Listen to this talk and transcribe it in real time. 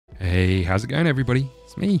Hey, how's it going, everybody?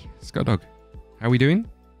 It's me, ScottDog. How are we doing?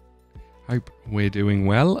 Hope we're doing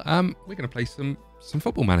well. We're going to play some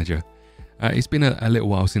Football Manager. It's been a little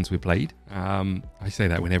while since we played. I say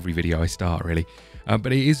that with every video I start, really.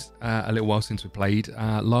 But it is a little while since we played.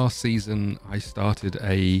 Last season, I started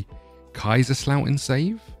a Kaiserslautern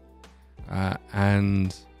save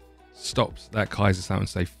and stopped that Kaiserslautern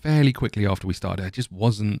save fairly quickly after we started. I just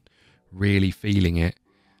wasn't really feeling it.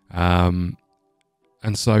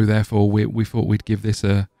 And so, therefore, we thought we'd give this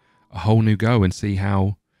a whole new go and see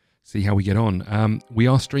how we get on. We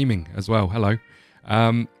are streaming as well. Hello.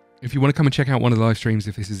 If you want to come and check out one of the live streams,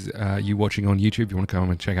 if this is you watching on YouTube, you want to come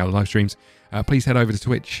and check out the live streams, please head over to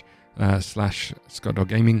Twitch /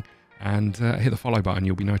 ScottDogGaming and hit the follow button.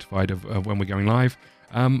 You'll be notified of when we're going live.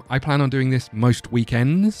 I plan on doing this most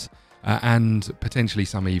weekends and potentially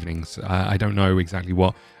some evenings. I don't know exactly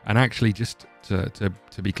what. And actually, just to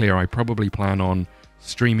be clear, I probably plan on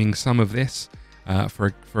streaming some of this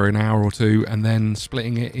for an hour or two and then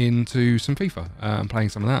splitting it into some FIFA and playing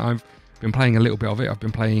some of that. I've been playing a little bit of it. I've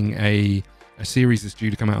been playing a series that's due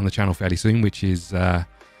to come out on the channel fairly soon, which is a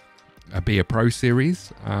Be a Pro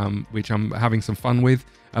series, which I'm having some fun with.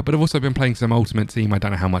 But I've also been playing some Ultimate Team. I don't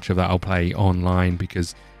know how much of that I'll play online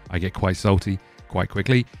because I get quite salty quite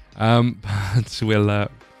quickly. But we'll,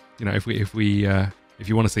 if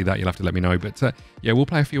you want to see that, you'll have to let me know. But yeah, we'll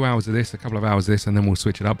play a few hours of this, a couple of hours of this, and then we'll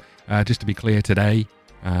switch it up. Just to be clear, today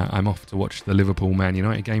I'm off to watch the Liverpool-Man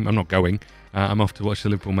United game. I'm not going. I'm off to watch the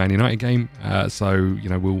Liverpool-Man United game. So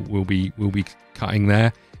we'll be cutting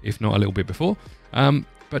there, if not a little bit before.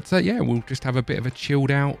 But yeah, we'll just have a bit of a chilled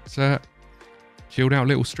out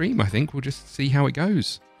little stream. I think we'll just see how it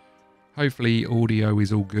goes. Hopefully, audio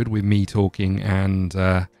is all good with me talking and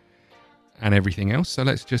everything else. So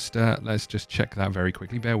let's just check that very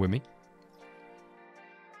quickly. Bear with me.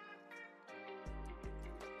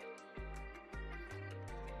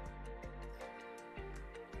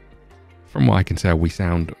 From what I can tell, we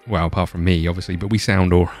sound, well, apart from me, obviously, but we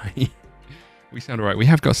sound all right. We sound all right. We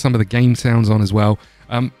have got some of the game sounds on as well.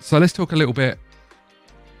 So let's talk a little bit.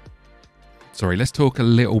 Sorry, let's talk a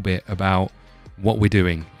little bit about what we're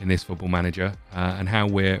doing in this Football Manager and how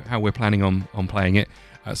we're planning on playing it.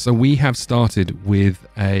 So we have started with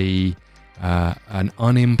an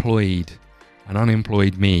unemployed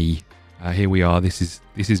me. Here we are. This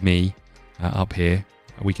is me up here.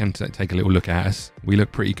 We can take a little look at us. We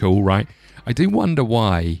look pretty cool, right? I do wonder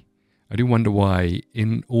why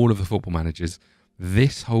in all of the Football Managers,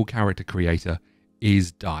 this whole character creator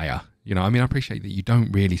is dire. You know, I mean, I appreciate that you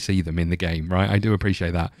don't really see them in the game, right? I do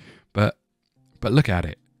appreciate that, but look at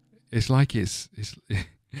it. It's like it's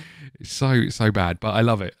so bad, but I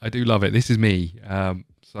love it. I do love it. This is me.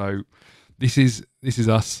 So this is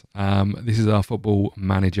us. This is our Football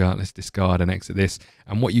Manager. Let's discard and exit this.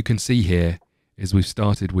 And what you can see here is we've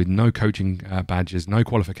started with no coaching badges, no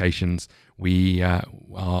qualifications. We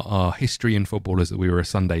our history in football is that we were a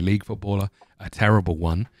Sunday League footballer, a terrible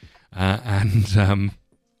one, and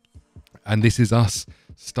this is us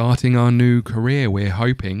starting our new career. We're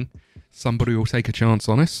hoping somebody will take a chance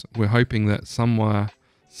on us. We're hoping that somewhere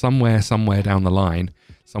down the line,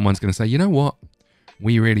 someone's going to say, you know what,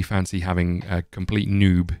 we really fancy having a complete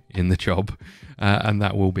noob in the job, and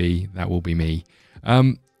that will be me.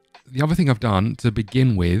 The other thing I've done to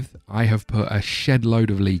begin with, I have put a shed load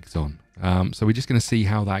of leagues on. So we're just going to see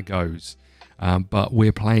how that goes. But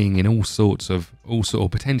we're playing in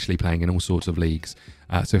potentially playing in all sorts of leagues.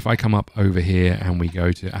 So if I come up over here and we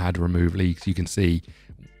go to add, remove leagues, you can see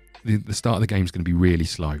the start of the game is going to be really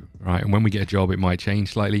slow, right? And when we get a job, it might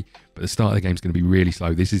change slightly, but the start of the game is going to be really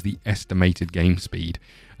slow. This is the estimated game speed.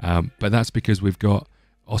 But that's because we've got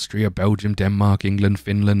Austria, Belgium, Denmark, England,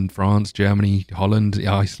 Finland, France, Germany, Holland,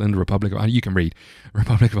 Iceland, Republic of Ireland. You can read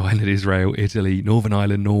Republic of Ireland, Israel, Italy, Northern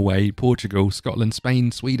Ireland, Norway, Portugal, Scotland,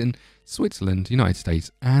 Spain, Sweden, Switzerland, United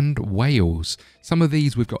States, and Wales. Some of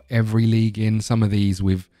these we've got every league in. Some of these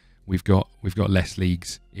we've got less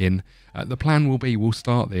leagues in. The plan will be we'll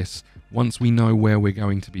start this once we know where we're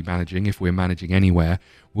going to be managing. If we're managing anywhere,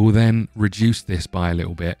 we'll then reduce this by a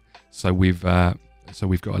little bit. So we've got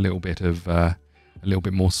a little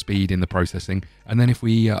bit more speed in the processing. And then if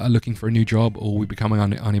we are looking for a new job or we become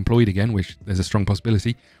unemployed again, which there's a strong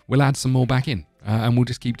possibility, we'll add some more back in, and we'll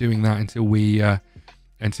just keep doing that until we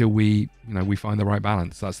find the right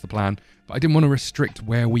balance. That's the plan. But I didn't want to restrict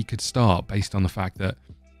where we could start based on the fact that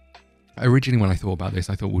originally when I thought about this,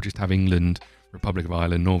 I thought we'll just have England, Republic of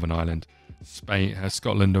Ireland, Northern Ireland, Spain,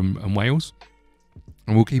 Scotland, and Wales,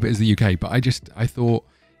 and we'll keep it as the UK. But I thought,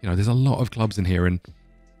 there's a lot of clubs in here, and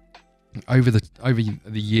over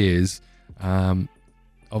the years,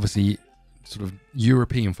 obviously sort of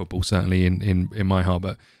European football, certainly in my heart,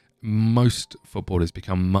 but most football has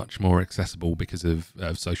become much more accessible because of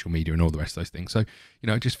social media and all the rest of those things. So,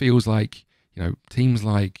 it just feels like, teams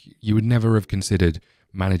like you would never have considered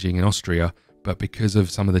managing in Austria, but because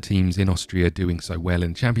of some of the teams in Austria doing so well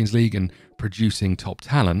in the Champions League and producing top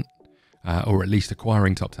talent, or at least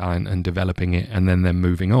acquiring top talent and developing it and then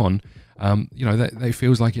moving on, that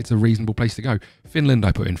feels like it's a reasonable place to go. Finland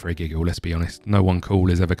I put in for a giggle, let's be honest. No one cool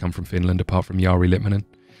has ever come from Finland apart from Jari Litmanen.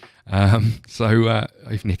 So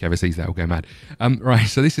if Nick ever sees that, he'll go mad. Right,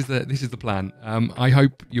 so this is the plan. I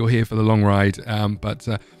hope you're here for the long ride, but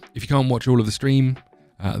if you can't watch all of the stream,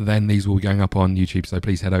 then these will be going up on YouTube, so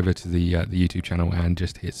please head over to the YouTube channel and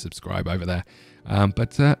just hit subscribe over there.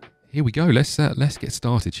 But here we go. Let's get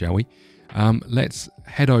started, shall we? Let's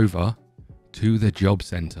head over to the job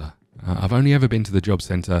centre. I've only ever been to the job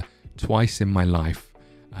centre twice in my life,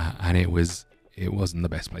 and it wasn't the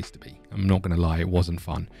best place to be. I'm not going to lie, it wasn't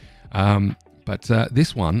fun. But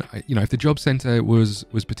this one, if the job centre was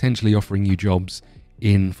potentially offering you jobs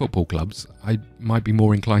in football clubs, I might be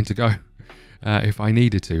more inclined to go if I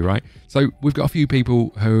needed to, right? So we've got a few people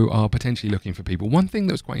who are potentially looking for people. One thing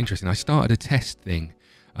that was quite interesting, I started a test thing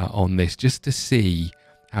on this just to see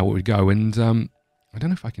how it would go. And I don't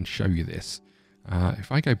know if I can show you this.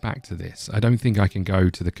 If I go back to this, I don't think I can go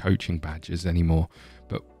to the coaching badges anymore,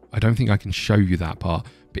 but I don't think I can show you that part.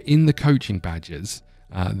 But in the coaching badges,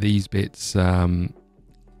 these bits over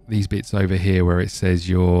here where it says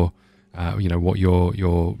what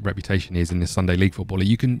your reputation is in the Sunday League footballer,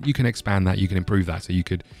 you can expand that, you can improve that. So you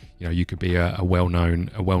could be a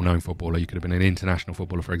well-known footballer. You could have been an international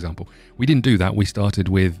footballer, for example. We didn't do that. We started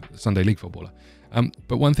with Sunday League footballer.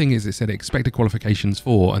 But one thing is, it said expected qualifications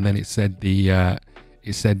for, and then it said the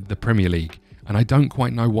Premier League, and I don't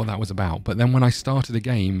quite know what that was about. But then when I started a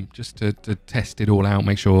game, just to test it all out,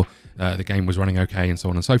 make sure the game was running okay, and so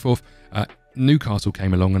on and so forth, Newcastle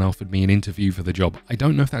came along and offered me an interview for the job. I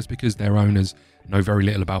don't know if that's because their owners know very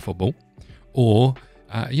little about football, or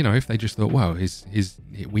if they just thought, well,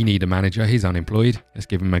 we need a manager, he's unemployed, let's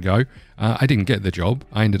give him a go. I didn't get the job.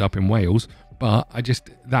 I ended up in Wales. But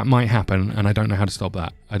that might happen, and I don't know how to stop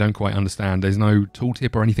that. I don't quite understand. There's no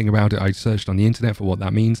tooltip or anything about it. I searched on the internet for what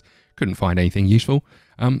that means. Couldn't find anything useful.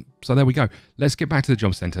 So there we go. Let's get back to the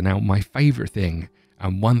job centre. Now, my favourite thing,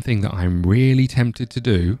 and one thing that I'm really tempted to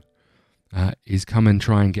do, is come and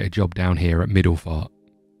try and get a job down here at Middelfart.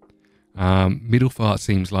 Middelfart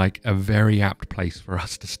seems like a very apt place for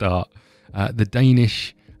us to start. The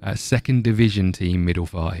Danish second division team,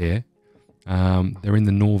 Middelfart here. They're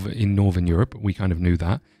in Northern Europe. We kind of knew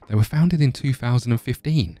that. They were founded in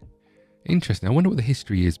 2015. Interesting. I wonder what the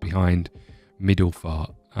history is behind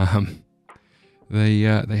Middelfart. They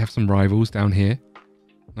have some rivals down here.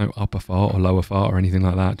 No upper fart or lower fart or anything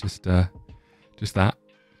like that. Just that.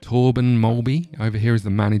 Torben Molby over here is the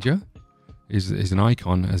manager. Is an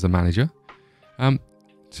icon as a manager.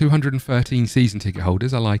 213 season ticket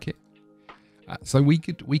holders. I like it. So we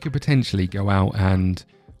could potentially go out and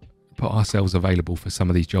put ourselves available for some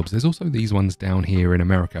of these jobs. There's also these ones down here in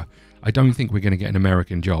America. I don't think we're going to get an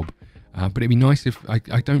American job, but it'd be nice if I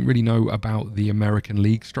don't really know about the American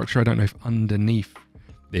league structure. I don't know if underneath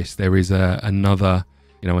this there is another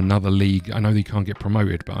league. I know they can't get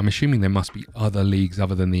promoted, but I'm assuming there must be other leagues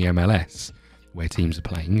other than the MLS where teams are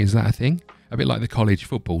playing. Is that a thing? A bit like the college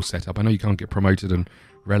football setup. I know you can't get promoted and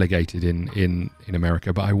relegated in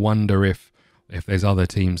America, but I wonder if there's other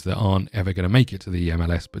teams that aren't ever going to make it to the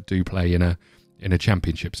MLS but do play in a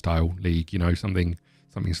championship style league, something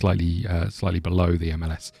slightly below the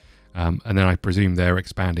MLS, and then I presume they're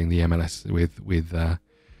expanding the MLS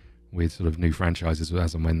with sort of new franchises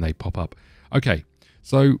as and when they pop up. Okay,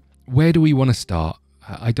 so where do we want to start?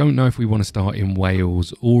 I don't know if we want to start in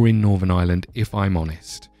Wales or in Northern Ireland, if I'm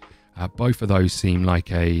honest. Both of those seem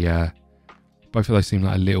like a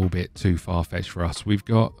little bit too far-fetched for us. We've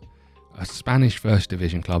got a Spanish First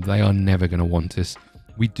Division club. They are never going to want us.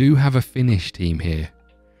 We do have a Finnish team here,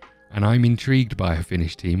 and I'm intrigued by a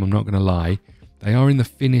Finnish team. I'm not going to lie. They are in the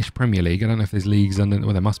Finnish Premier League. I don't know if there's leagues under.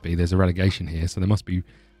 Well, there must be. There's a relegation here, so there must be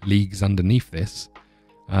leagues underneath this.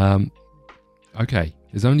 Okay,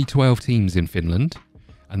 there's only 12 teams in Finland,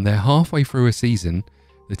 and they're halfway through a season.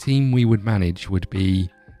 The team we would manage would be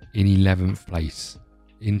in 11th place.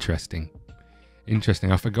 Interesting.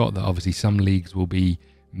 I forgot that obviously some leagues will be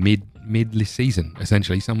mid season,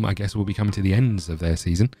 essentially. Some, I guess, will be coming to the ends of their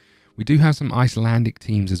season. We do have some Icelandic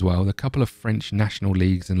teams as well. A couple of French national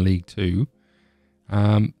leagues and League Two.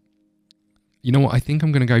 You know what? I think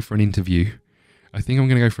I'm going to go for an interview. At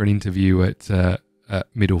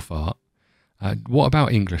Middelfart. What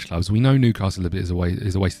about English clubs? We know Newcastle is a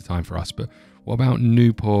waste of time for us, but what about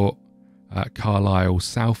Newport, Carlisle,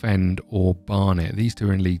 Southend, or Barnet? These two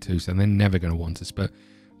are in League Two, so they're never going to want us. But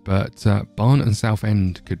Barnet and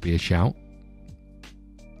Southend could be a shout.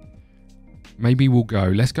 Maybe we'll go.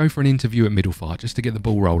 Let's go for an interview at Middlefart just to get the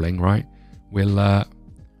ball rolling, right? We'll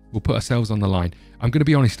put ourselves on the line. I'm going to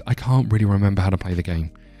be honest. I can't really remember how to play the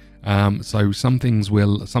game. So some things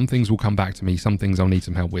will come back to me. Some things I'll need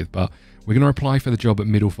some help with. But we're going to apply for the job at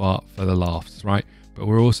Middlefart for the laughs, right? But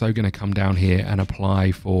we're also going to come down here and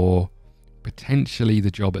apply for potentially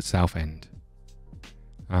the job at Southend.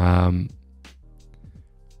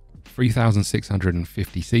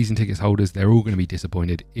 3,650 season tickets holders. They're all going to be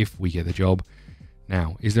disappointed if we get the job.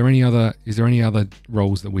 Now, is there any other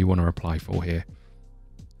roles that we want to apply for here?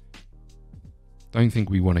 Don't think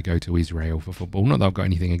we want to go to Israel for football. Not that I've got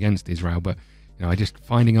anything against Israel, but just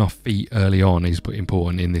finding our feet early on is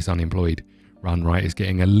important in this unemployed run, right? It's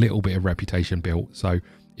getting a little bit of reputation built. So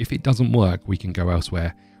if it doesn't work, we can go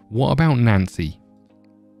elsewhere. What about Nancy?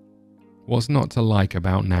 What's not to like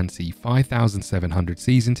about Nancy? 5,700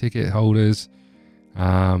 season ticket holders.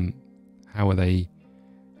 How are they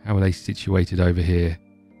situated over here?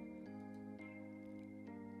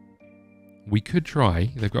 We could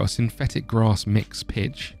try. They've got a synthetic grass mix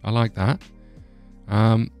pitch. I like that.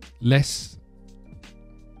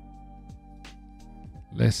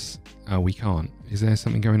 We can't. Is there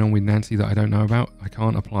something going on with Nancy that I don't know about? I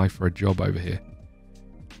can't apply for a job over here.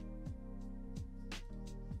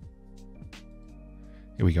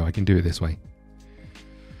 Here we go. I can do it this way.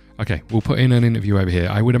 Okay, we'll put in an interview over here.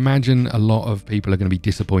 I would imagine a lot of people are going to be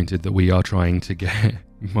disappointed that we are trying to get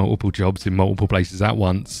multiple jobs in multiple places at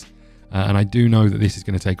once. And I do know that this is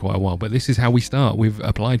going to take quite a while, but this is how we start. We've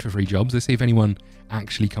applied for 3 jobs. Let's see if anyone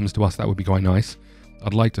actually comes to us. That would be quite nice.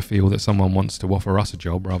 I'd like to feel that someone wants to offer us a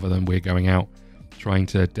job rather than we're going out trying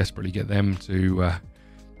to desperately get them to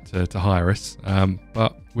hire us.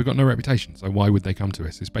 But we've got no reputation, so why would they come to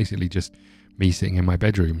us? It's basically just me sitting in my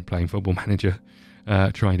bedroom playing Football Manager,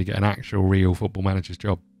 trying to get an actual real Football Manager's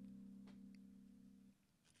job.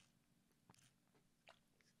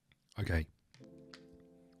 Okay.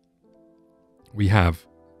 We have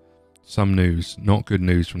some news, not good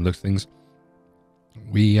news from the looks of things.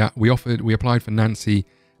 We applied for Nancy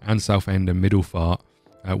and Southend and Middlefart.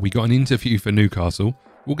 We got an interview for Newcastle.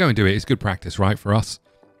 We'll go and do it. It's good practice, right, for us?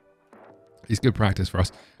 It's good practice for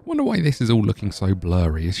us. I wonder why this is all looking so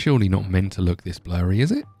blurry. It's surely not meant to look this blurry,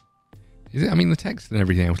 is it? Is it? I mean, the text and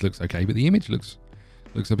everything else looks okay, but the image looks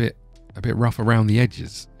a bit rough around the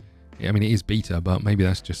edges. I mean, it is beta, but maybe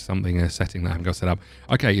that's just a setting that I haven't got set up.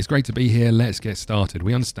 Okay, it's great to be here. Let's get started.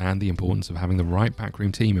 We understand the importance of having the right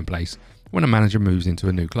backroom team in place when a manager moves into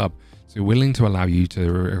a new club. So we're willing to allow you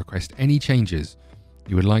to request any changes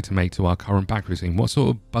you would like to make to our current backroom team. What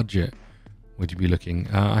sort of budget would you be looking?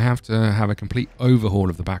 I have to have a complete overhaul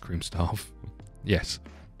of the backroom staff. Yes.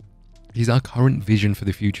 Is our current vision for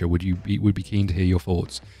the future? Would be keen to hear your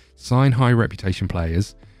thoughts. Sign high reputation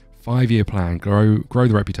players. 5-year plan, grow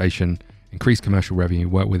the reputation, increase commercial revenue,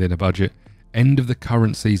 work within a budget, end of the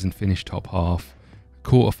current season, finish top half,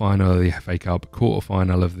 quarter-final of the FA Cup,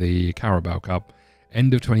 quarter-final of the Carabao Cup,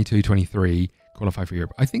 end of 22-23, qualify for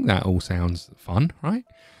Europe. I think that all sounds fun, right?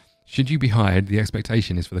 Should you be hired, the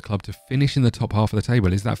expectation is for the club to finish in the top half of the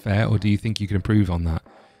table. Is that fair, or do you think you can improve on that?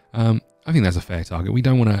 I think that's a fair target. We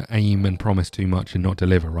don't want to aim and promise too much and not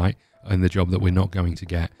deliver, right? In the job that we're not going to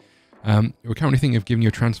get. We're currently thinking of giving you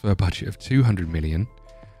a transfer budget of 200 million.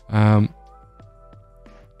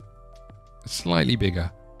 Slightly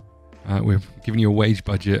bigger. We're giving you a wage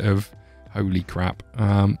budget of, holy crap,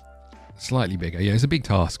 slightly bigger. Yeah, it's a big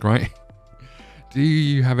task, right? Do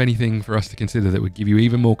you have anything for us to consider that would give you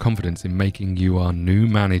even more confidence in making you our new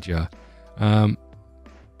manager?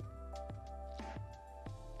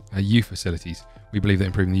 Youth facilities. We believe that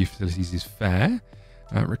improving the youth facilities is fair.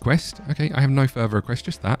 Request. Okay, I have no further request,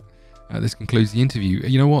 just that. This concludes the interview.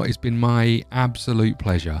 You know what? It's been my absolute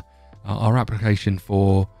pleasure. Our application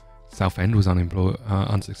for Southend was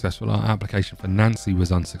unsuccessful. Our application for Nancy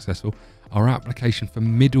was unsuccessful. Our application for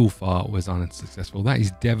Middlefart was unsuccessful. That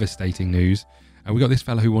is devastating news. We got this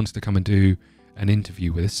fellow who wants to come and do an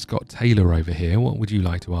interview with us, Scott Taylor over here. What would you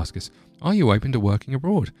like to ask us? Are you open to working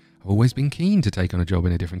abroad? I've always been keen to take on a job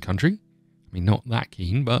in a different country. I mean, not that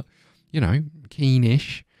keen, but,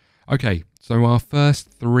 keen-ish. Okay, so our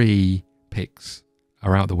first 3 picks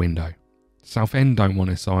are out the window. Southend don't want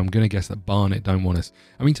us, so I'm going to guess that Barnet don't want us.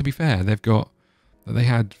 I mean, to be fair, they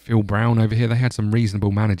had Phil Brown over here. They had some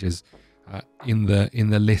reasonable managers in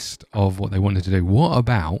the list of what they wanted to do. What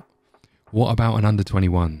about an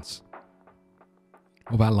under-21s?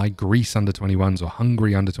 What about like Greece under 21s or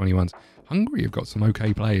Hungary under 21s? Hungary have got some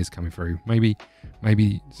okay players coming through. Maybe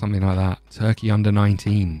something like that. Turkey under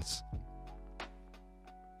 19s.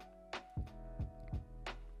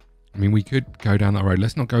 I mean, we could go down that road.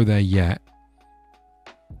 Let's not go there yet.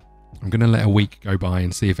 I'm going to let a week go by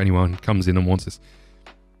and see if anyone comes in and wants us.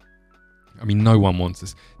 I mean, no one wants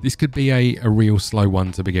us. This could be a real slow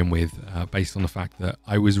one to begin with, based on the fact that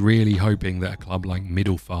I was really hoping that a club like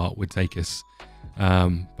Middelfart would take us.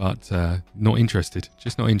 But not interested.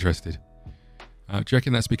 Just not interested. Do you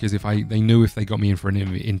reckon that's because they knew if they got me in for an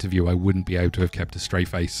interview, I wouldn't be able to have kept a straight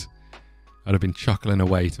face? I'd have been chuckling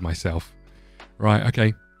away to myself. Right,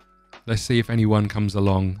 okay. Let's see if anyone comes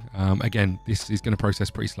along. Again, this is going to process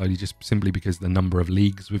pretty slowly, just simply because of the number of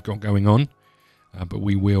leagues we've got going on. But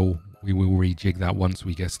we will rejig that once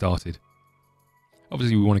we get started.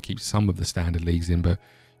 Obviously, we want to keep some of the standard leagues in, but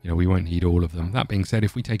we won't need all of them. That being said,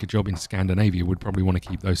 if we take a job in Scandinavia, we'd probably want to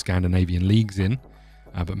keep those Scandinavian leagues in.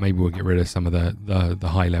 But maybe we'll get rid of some of the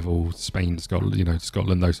high level Spain, Scotland,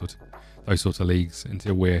 Scotland, those sorts of leagues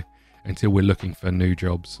until we're looking for new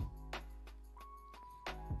jobs.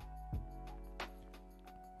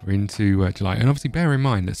 We're into July, and obviously bear in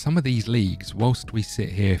mind that some of these leagues, whilst we sit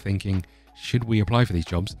here thinking, should we apply for these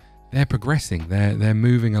jobs, they're progressing, they're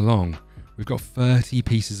moving along. We've got 30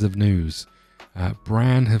 pieces of news.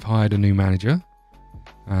 Bran have hired a new manager.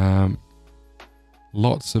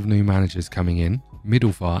 Lots of new managers coming in.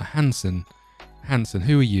 Middelfart, Hansen,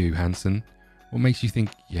 who are you, Hansen? What makes you think,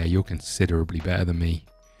 yeah, you're considerably better than me?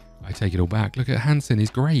 I take it all back. Look at Hansen, he's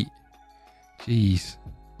great. Jeez,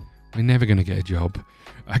 we're never going to get a job.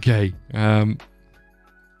 Okay. A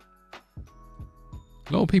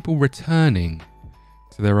lot of people returning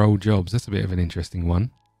to their old jobs. That's a bit of an interesting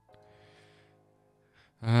one.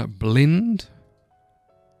 Blind.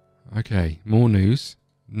 Okay, more news.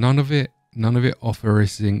 None of it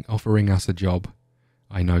offering us a job,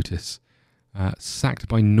 I notice. Sacked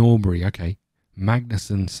by Norbury. Okay.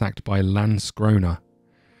 Magnuson sacked by Landskrona.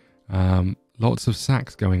 Lots of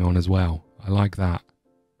sacks going on as well. I like that.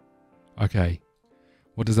 Okay.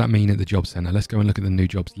 What does that mean at the job centre? Let's go and look at the new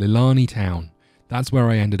jobs. Lilani Town. That's where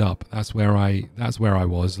I ended up. That's where I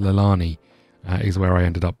was. Lilani is where I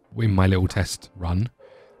ended up in my little test run.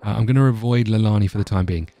 I'm going to avoid Lilani for the time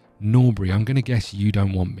being. Norbury, I'm going to guess you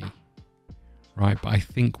don't want me. Right, but I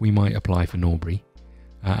think we might apply for Norbury.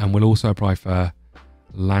 And we'll also apply for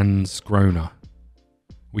Landskrona.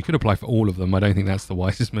 We could apply for all of them. I don't think that's the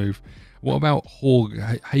wisest move. What about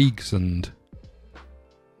Haugesund?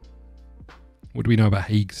 What do we know about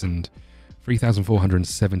Haugesund?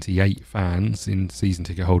 3,478 fans in season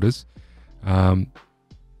ticket holders. They're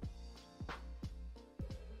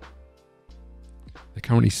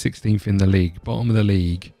currently 16th in the league, bottom of the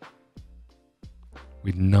league,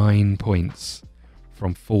 with 9 points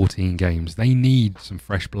from 14 games. They need some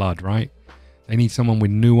fresh blood, right? They need someone with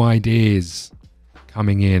new ideas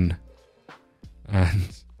coming in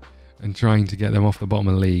and trying to get them off the bottom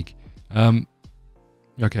of the league.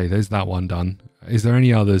 Okay, there's that one done. Is there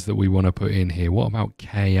any others that we want to put in here? What about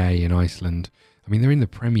KA in Iceland? I mean, they're in the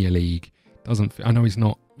Premier League. I know it's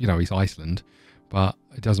not, it's Iceland, but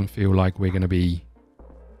it doesn't feel like we're going to be.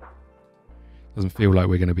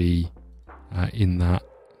 In that.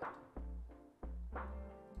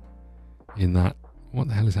 What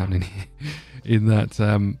the hell is happening here? In that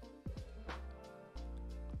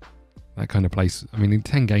that kind of place. I mean, in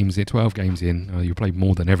 10 games in, 12 games in, you played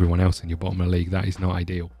more than everyone else in your bottom of the league. That is not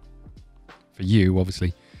ideal for you,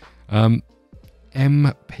 obviously.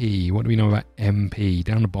 MP. What do we know about MP?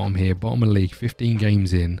 Down the bottom here, bottom of the league, 15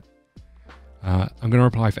 games in. I'm going to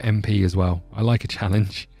apply for MP as well. I like a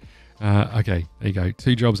challenge. Okay, there you go.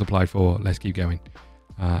 2 jobs applied for. Let's keep going.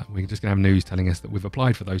 We're just going to have news telling us that we've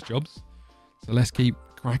applied for those jobs. So let's keep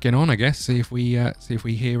cracking on, I guess. See if we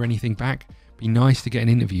hear anything back. Be nice to get an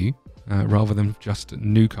interview rather than just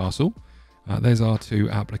Newcastle. There's our 2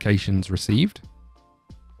 applications received.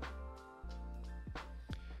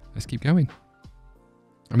 Let's keep going.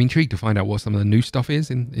 I'm intrigued to find out what some of the new stuff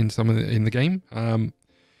is in the game. From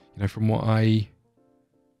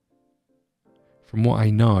what I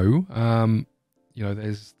know,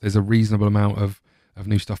 there's a reasonable amount of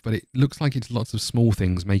new stuff, but it looks like it's lots of small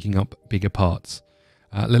things making up bigger parts.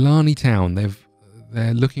 Lilani Town,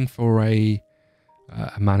 they're looking for a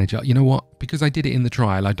manager. You know what? Because I did it in the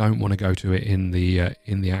trial, I don't want to go to it in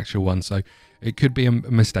the actual one. So it could be a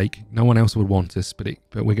mistake. No one else would want us, but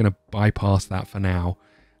we're going to bypass that for now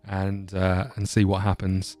and see what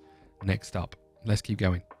happens next up. Let's keep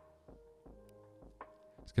going.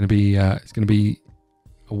 It's going to be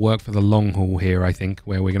a work for the long haul here, I think,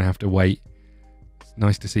 where we're going to have to wait. It's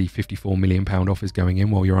Nice to see £54 million offers going in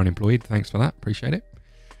while you're unemployed. Thanks for that. Appreciate it.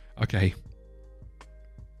 Okay.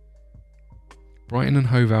 Brighton and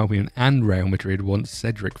Hove Albion and Real Madrid want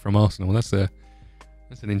Cedric from Arsenal. That's an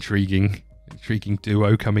intriguing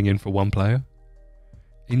duo coming in for one player.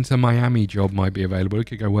 Inter Miami job might be available. It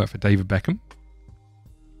could go work for David Beckham.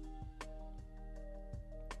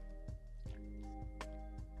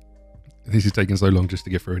 This is taking so long just to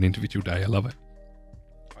get through an individual day. I love it.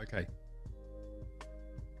 Okay.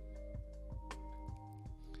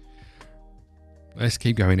 Let's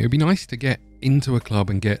keep going. It would be nice to get into a club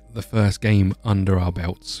and get the first game under our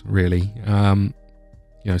belts, really.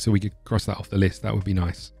 So we could cross that off the list. That would be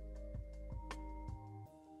nice.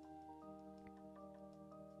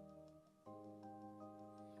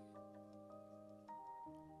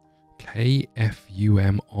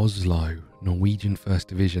 KFUM Oslo, Norwegian First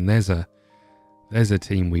Division. There's a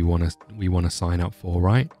team we want to sign up for,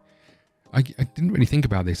 right? I didn't really think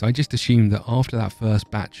about this. I just assumed that after that first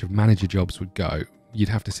batch of manager jobs would go, you'd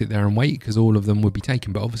have to sit there and wait because all of them would be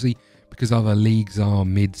taken. But obviously, because other leagues are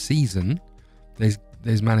mid-season,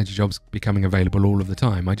 there's manager jobs becoming available all of the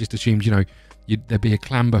time. I just assumed, there'd be a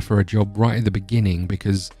clamber for a job right at the beginning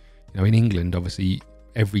because, in England, obviously,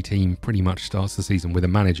 every team pretty much starts the season with a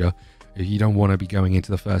manager. You don't want to be going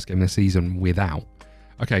into the first game of the season without.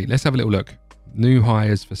 Okay, let's have a little look. New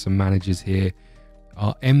hires for some managers here.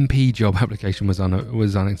 Our MP job application was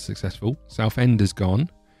unsuccessful. Southend has gone.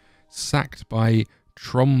 Sacked by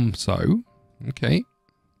Tromsø. Okay.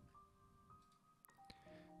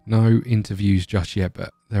 No interviews just yet,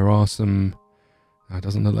 but there are some... it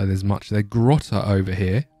doesn't look like there's much. They're Grotta over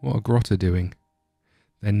here. What are Grotta doing?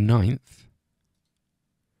 They're 9th.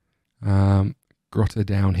 Grotta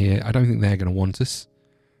down here. I don't think they're going to want us,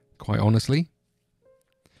 quite honestly.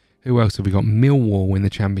 Who else have we got? Millwall in the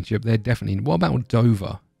Championship. They're definitely... What about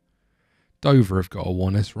Dover? Dover have got to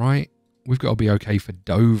want us, right? We've got to be okay for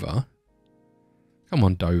Dover. Come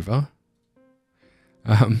on, Dover.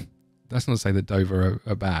 That's not to say that Dover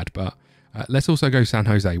are bad, but let's also go San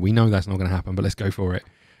Jose. We know that's not going to happen, but let's go for it.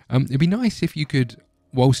 It'd be nice if you could,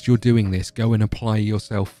 whilst you're doing this, go and apply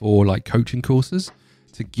yourself for like coaching courses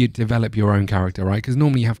to develop your own character, right? Because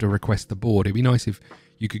normally you have to request the board. It'd be nice if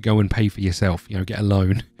you could go and pay for yourself, get a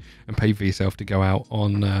loan and pay for yourself to go out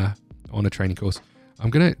on a training course.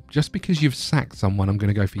 Just because you've sacked someone, I'm going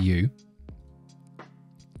to go for you.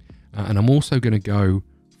 And I'm also going to go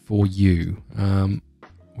for you.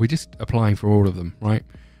 We're just applying for all of them, right?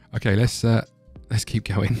 Okay, let's keep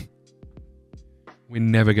going. We're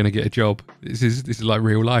never going to get a job. This is like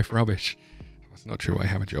real life rubbish. That's not true. I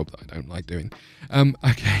have a job that I don't like doing.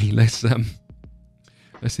 Okay, let's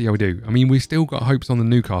see how we do. I mean, we've still got hopes on the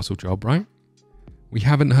Newcastle job, right? We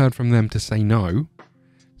haven't heard from them to say no.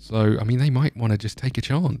 So, I mean, they might want to just take a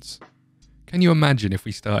chance. Can you imagine if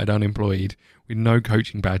we started unemployed with no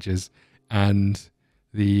coaching badges and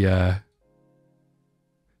oh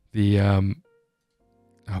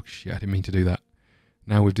shit, I didn't mean to do that.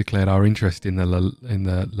 Now we've declared our interest in the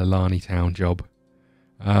Lalani Town job.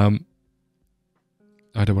 I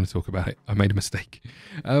don't want to talk about it. I made a mistake.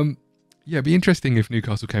 Yeah, it'd be interesting if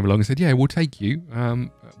Newcastle came along and said, yeah, we'll take you.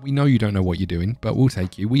 We know you don't know what you're doing, but we'll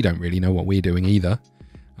take you. We don't really know what we're doing either.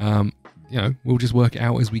 We'll just work it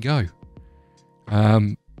out as we go.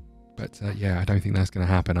 Yeah, I don't think that's going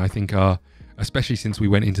to happen. I think especially since we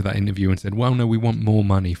went into that interview and said, well, no, we want more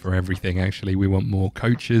money for everything. Actually, we want more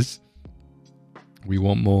coaches. We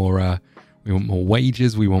want more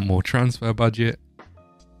wages. We want more transfer budget.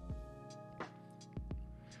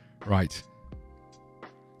 Right.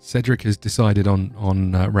 Cedric has decided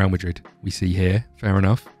on Real Madrid. We see here. Fair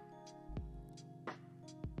enough.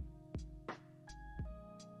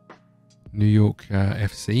 New York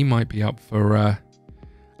FC might be up for...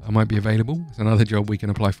 might be available. It's another job we can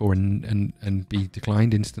apply for and be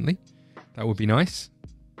declined instantly. That would be nice.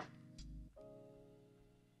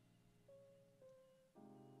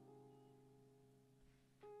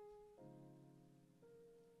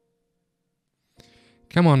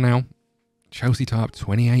 Come on now. Chelsea tie up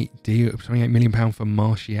 £28 million for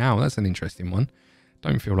Martial. That's an interesting one.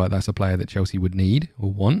 Don't feel like that's a player that Chelsea would need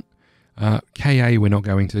or want. KA we're not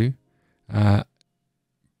going to.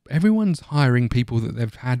 Everyone's hiring people that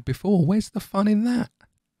they've had before. Where's the fun in that?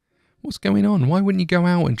 What's going on? Why wouldn't you go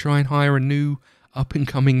out and try and hire a new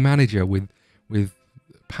up-and-coming manager with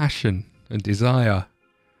passion and desire?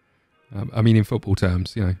 I mean, in football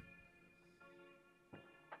terms,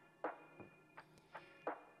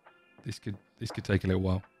 This could take a little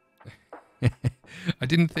while. I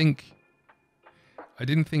didn't think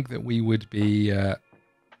that we would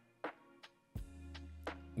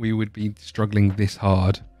be struggling this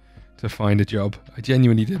hard to find a job. I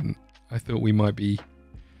genuinely didn't. I thought we might be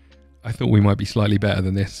slightly better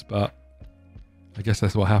than this, but I guess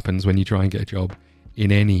that's what happens when you try and get a job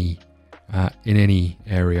in any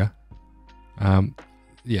area.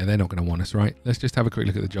 Yeah, they're not going to want us, right? Let's just have a quick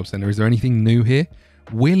look at the job centre. Is there anything new here?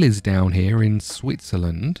 Will is down here in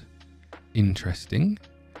Switzerland. Interesting.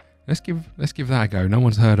 Let's give that a go. No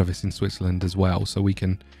one's heard of us in Switzerland as well, so we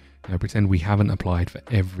can pretend we haven't applied for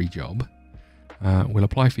every job. We'll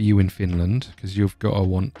apply for you in Finland because you've got to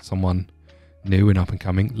want someone new and up and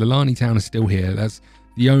coming. Lilani Town is still here. That's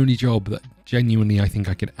the only job that genuinely I think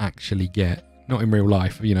I could actually get. Not in real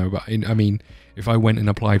life, but I mean, if I went and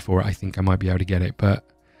applied for it, I think I might be able to get it. But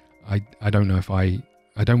I don't know if I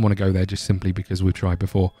don't want to go there just simply because we've tried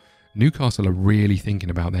before. Newcastle are really thinking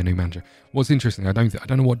about their new manager. What's interesting, I don't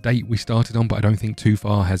know what date we started on, but I don't think too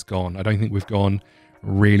far has gone. I don't think we've gone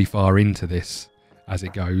really far into this as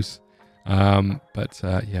it goes.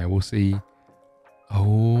 Yeah, we'll see.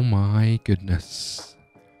 Oh my goodness.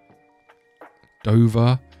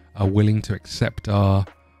 Dover are willing to accept our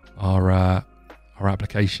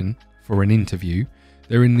application for an interview.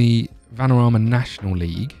 They're in the Vanarama National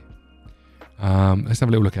League. Let's have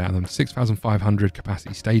a little look at them. 6,500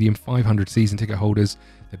 capacity stadium, 500 season ticket holders.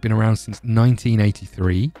 They've been around since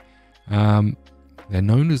 1983. They're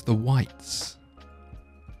known as the Whites.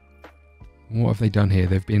 What have they done here?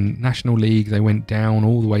 They've been National League. They went down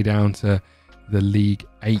all the way down to the League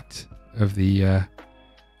 8 of the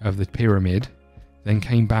pyramid. Then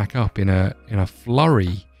came back up in a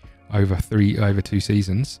flurry over 2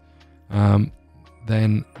 seasons.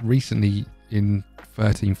 Then recently in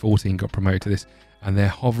 13-14 got promoted to this, and they're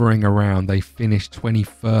hovering around. They finished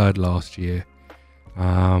 23rd last year.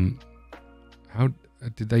 How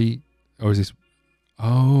did they? Or is this?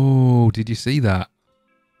 Oh, did you see that?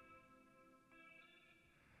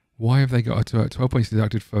 Why have they got 12 points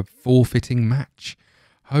deducted for forfeiting match?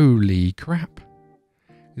 Holy crap!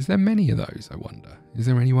 Is there many of those? I wonder. Is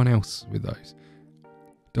there anyone else with those?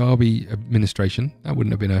 Derby administration. That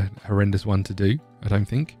wouldn't have been a horrendous one to do, I don't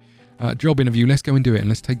think. Job interview. Let's go and do it, and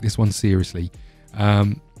let's take this one seriously.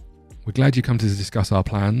 We're glad you come to discuss our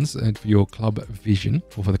plans for your club vision,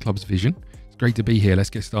 or for the club's vision. It's great to be here. Let's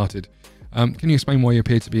get started. Can you explain why you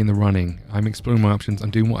appear to be in the running? I'm exploring my options. I'm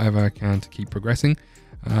doing whatever I can to keep progressing.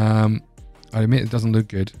 I admit it doesn't look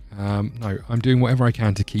good. No, I'm doing whatever I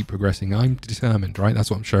can to keep progressing. I'm determined, right? That's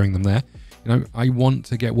what I'm showing them there. I want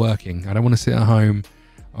to get working. I don't want to sit at home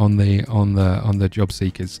on the job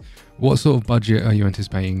seekers. What sort of budget are you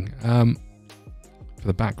anticipating for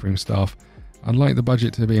the backroom staff? I'd like the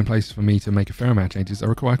budget to be in place for me to make a fair amount of changes. I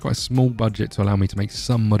require quite a small budget to allow me to make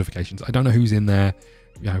some modifications. I don't know who's in there.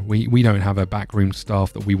 We don't have a backroom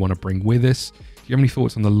staff that we want to bring with us. Do you have any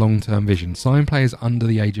thoughts on the long-term vision? Sign players under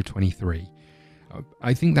the age of 23.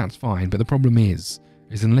 I think that's fine, but the problem is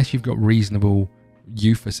unless you've got reasonable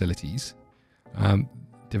youth facilities,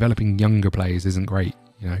 developing younger players isn't great.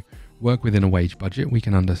 Work within a wage budget. We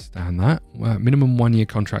can understand that. Minimum 1-year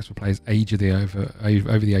contracts for players over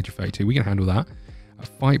the age of 32. We can handle that.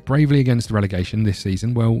 Fight bravely against the relegation this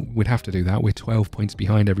season. Well, we'd have to do that. We're 12 points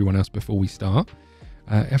behind everyone else before we start.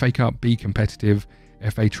 FA Cup, be competitive.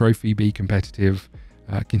 FA Trophy, be competitive.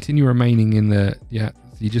 Continue remaining in the... Yeah,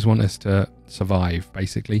 you just want us to survive,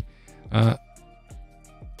 basically.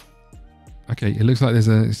 Okay, it looks like there's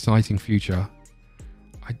an exciting future.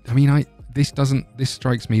 This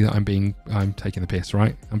strikes me that I'm taking the piss,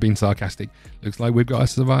 right? I'm being sarcastic. Looks like we've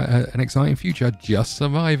got an exciting future, just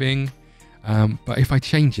surviving. But if I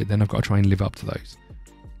change it, then I've got to try and live up to those.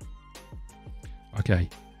 Okay,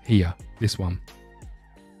 here, this one.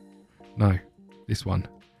 No, this one.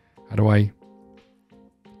 How do I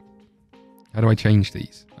change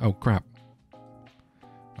these? Oh crap.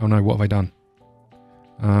 Oh no, what have I done?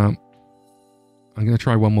 I'm going to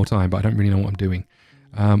try one more time, but I don't really know what I'm doing.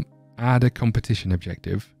 Add a competition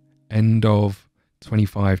objective. End of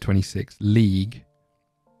 25-26 league.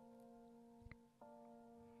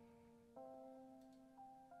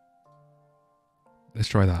 Let's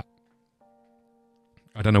try that.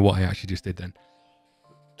 I don't know what I actually just did then.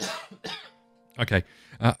 Okay.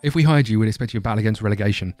 If we hired you, we'd expect you to battle against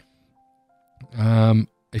relegation.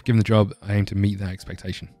 If given the job, I aim to meet that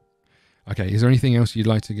expectation. Okay. Is there anything else you'd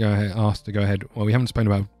like to go ahead? Well, we haven't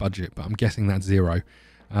spoken about budget, but I'm guessing that's 0.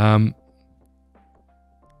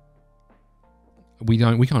 We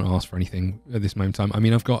can't ask for anything at this moment in time. I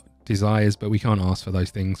mean, I've got desires, but we can't ask for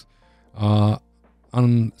those things.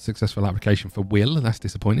 Unsuccessful application for Will. That's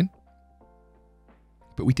disappointing.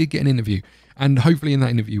 But we did get an interview, and hopefully in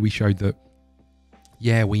that interview we showed that,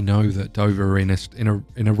 yeah, we know that Dover are in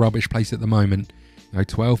a rubbish place at the moment. You know,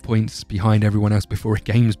 12 points behind everyone else before a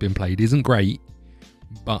game's been played isn't great,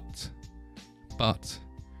 but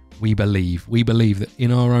we believe that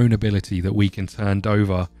in our own ability that we can turn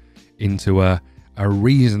Dover into a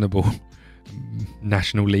reasonable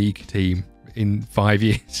National League team in 5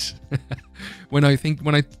 years. When I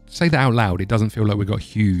say that out loud, it doesn't feel like we've got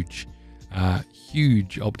huge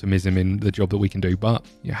optimism in the job that we can do, but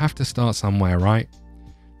you have to start somewhere, right?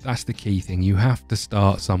 That's the key thing. You have to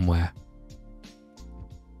start somewhere.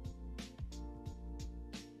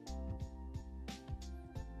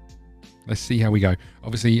 Let's see how we go.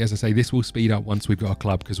 Obviously, as I say, this will speed up once we've got a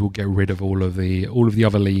club, because we'll get rid of all of the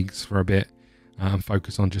other leagues for a bit and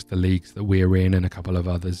focus on just the leagues that we're in and a couple of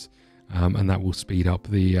others, and that will speed up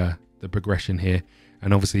the progression here.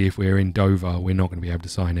 And obviously, if we're in Dover, we're not going to be able to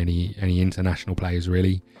sign any international players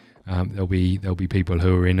really. There'll be people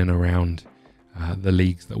who are in and around the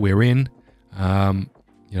leagues that we're in,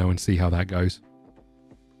 you know, and see how that goes.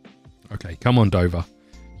 Okay, come on, Dover.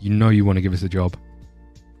 You know you want to give us a job.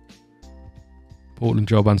 Portland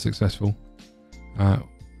job unsuccessful.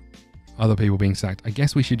 Other people being sacked. I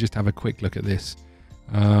guess we should just have a quick look at this.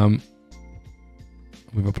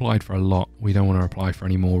 We've applied for a lot. We don't want to apply for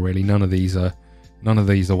any more really. None of these are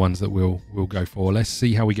ones that we'll go for. Let's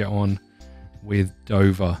see how we get on with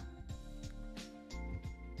Dover.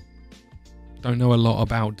 Don't know a lot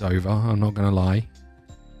about Dover, I'm not going to lie.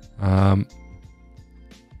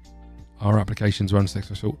 Our applications were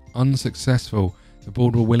unsuccessful. The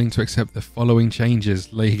board were willing to accept the following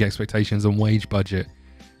changes: league expectations and wage budget.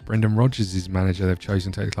 Brendan Rodgers is manager. They've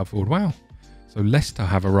chosen to take the club forward. Wow. So Leicester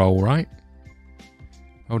have a role, right?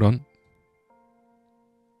 Hold on.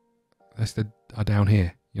 Leicester are down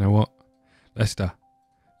here. You know what? Leicester.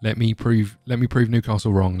 Let me prove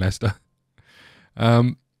Newcastle wrong, Leicester.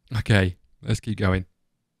 Okay, let's keep going.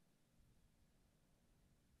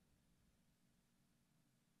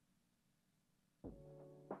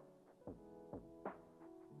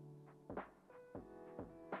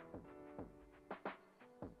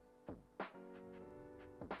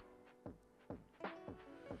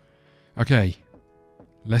 Okay,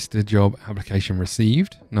 Leicester job application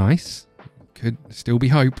received. Nice. Could still be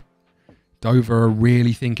hope. Dover are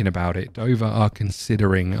really thinking about it. Dover are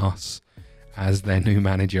considering us as their new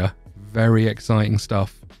manager. Very exciting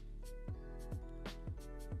stuff.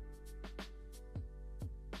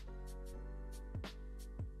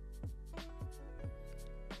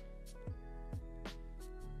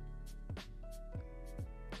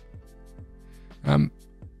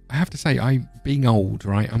 I have to say, being old,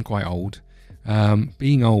 right? I'm quite old.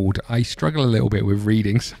 Being old, I struggle a little bit with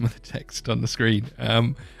reading some of the text on the screen.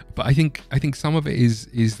 But I think some of it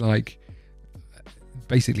is like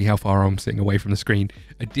basically how far I'm sitting away from the screen.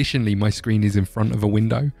 Additionally, my screen is in front of a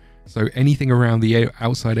window, so anything around the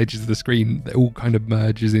outside edges of the screen, it all kind of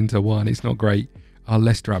merges into one. It's not great. Our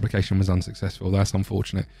Leicester application was unsuccessful. That's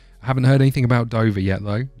unfortunate. I haven't heard anything about Dover yet,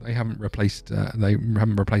 though. They haven't replaced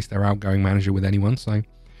their outgoing manager with anyone. So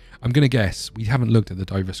I'm going to guess we haven't looked at the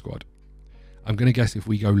Dover squad. I'm going to guess if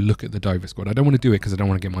we go look at the Dover squad, I don't want to do it because I don't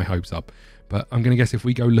want to get my hopes up, but I'm going to guess if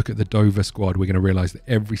we go look at the Dover squad, we're going to realise that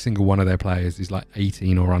every single one of their players is like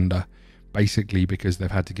 18 or under, basically because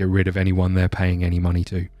they've had to get rid of anyone they're paying any money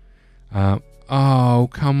to. Oh,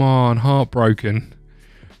 come on. Heartbroken.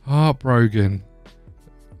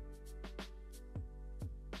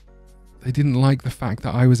 They didn't like the fact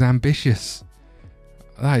that I was ambitious.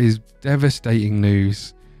 That is devastating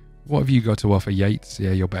news. What have you got to offer, Yates?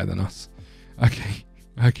 Yeah, you're better than us.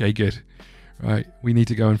 Okay, good. Right, we need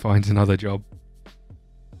to go and find another job.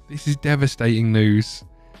 This is devastating news.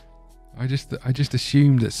 I just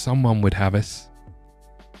assumed that someone would have us.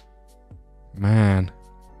 Man.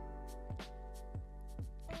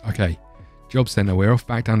 Okay, job centre. We're off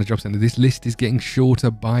back down to job centre. This list is getting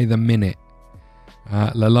shorter by the minute.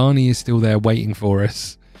 Lalani is still there waiting for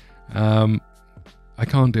us. I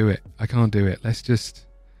can't do it. Let's just,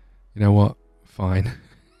 you know what? Fine.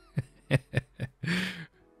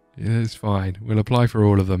 Yeah, it's fine. We'll apply for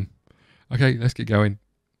all of them. Okay, let's get going.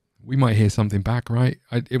 We might hear something back, right?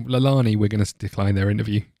 Lalani, we're going to decline their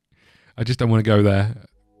interview. I just don't want to go there.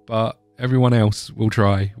 But everyone else will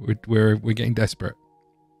try. We're getting desperate.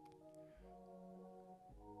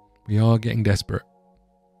 We are getting desperate.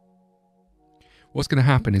 What's going to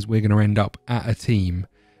happen is we're going to end up at a team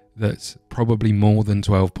that's probably more than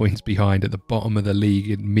 12 points behind at the bottom of the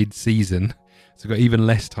league in mid-season. So we've got even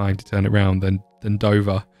less time to turn it around than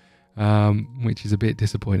Dover, which is a bit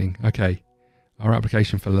disappointing. Okay, our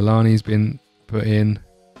application for Lalani has been put in.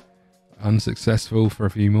 Unsuccessful for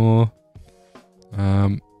a few more.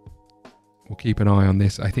 We'll keep an eye on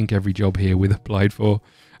this. I think every job here we've applied for.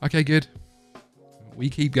 Okay, good. We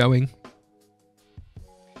keep going.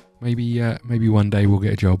 Maybe one day we'll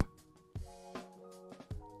get a job.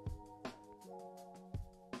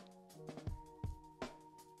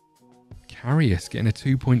 Carrius getting a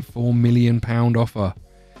 £2.4 million offer.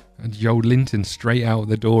 And Joel Linton straight out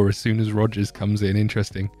the door as soon as Rodgers comes in.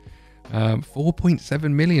 Interesting.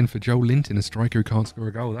 4.7 million for Joel Linton, a striker who can't score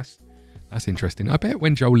a goal. That's interesting. I bet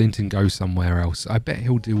when Joel Linton goes somewhere else, I bet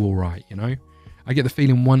he'll do all right, you know? I get the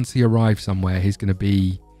feeling once he arrives somewhere, he's gonna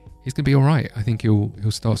be all right. I think he'll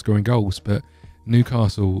start scoring goals, but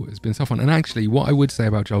Newcastle has been a tough one. And actually, what I would say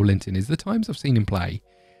about Joel Linton is the times I've seen him play,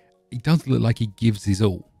 he does look like he gives his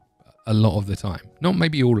all a lot of the time. Not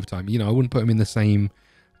maybe all of the time. You know, I wouldn't put him in the same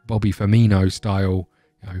Bobby Firmino style,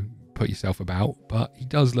 you know, put yourself about, but he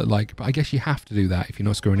does look like, but I guess you have to do that if you're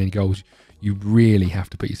not scoring any goals. You really have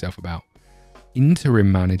to put yourself about.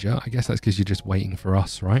 Interim manager, I guess that's because you're just waiting for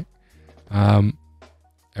us, right?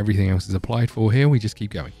 Everything else is applied for here. We just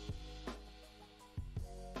keep going.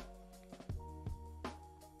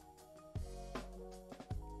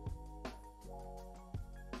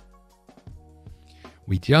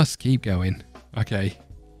 We just keep going. Okay.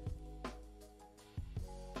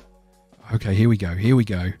 Okay, here we go. Here we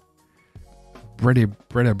go.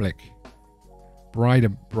 Breidablik.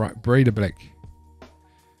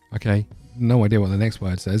 Okay, no idea what the next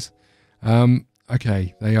word says.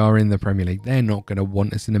 Okay, they are in the Premier League. They're not going to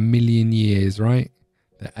want us in a million years, right?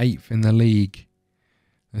 They're 8th in the league.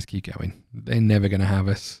 Let's keep going. They're never going to have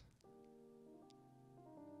us.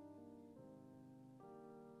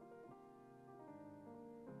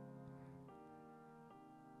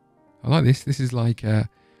 I like this. This is like...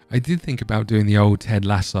 I did think about doing the old Ted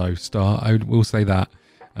Lasso start. I will say that.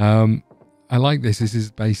 I like this. This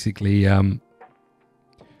is basically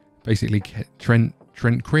Trent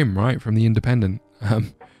Krim, right, from The Independent.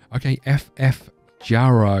 Okay, FF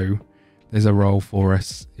Jarrow. There's a role for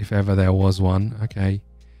us if ever there was one. Okay,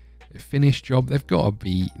 Finnish job. They've got to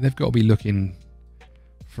be looking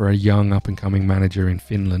for a young up and coming manager in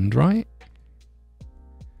Finland, right?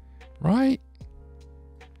 Right.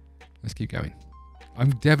 Let's keep going.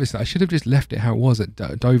 I'm devastated. I should have just left it how it was at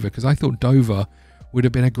Dover, because I thought Dover would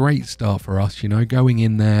have been a great start for us, you know, going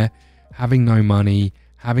in there, having no money,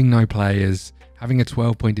 having no players, having a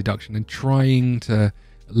 12-point deduction and trying to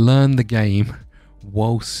learn the game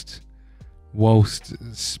whilst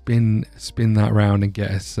spin that round and get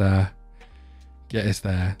us there.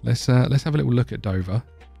 Let's have a little look at Dover.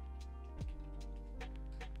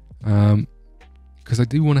 Because I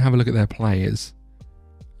do want to have a look at their players.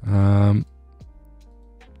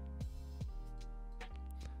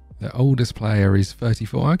 Their oldest player is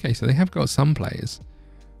 34. Okay, so they have got some players.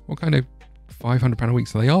 What kind of £500 a week?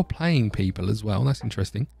 So they are playing people as well. That's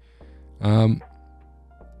interesting. Yeah,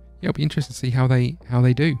 it'll be interesting to see how they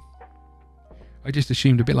do. I just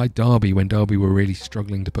assumed a bit like Derby, when Derby were really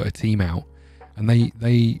struggling to put a team out, and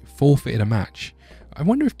they forfeited a match. I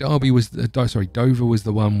wonder if Derby was Dover was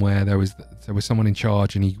the one where there was someone in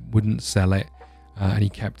charge and he wouldn't sell it, and he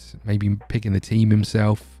kept maybe picking the team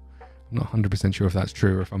himself. I'm not 100% sure if that's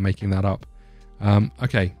true or if I'm making that up.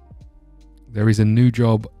 Okay, there is a new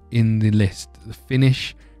job in the list. The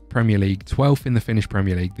Finnish Premier League, 12th in the Finnish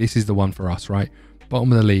Premier League. This is the one for us, right?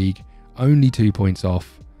 Bottom of the league, only 2 points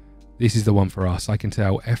off. This is the one for us. I can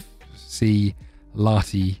tell FC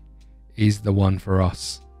Lahti is the one for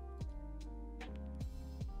us.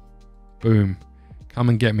 Boom. Come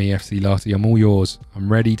and get me, FC Lahti. I'm all yours.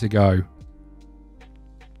 I'm ready to go.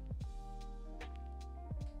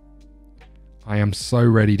 I am so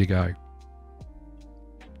ready to go.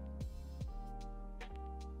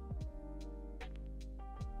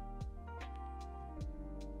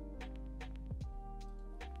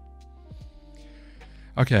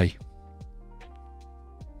 Okay.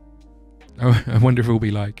 I wonder if we'll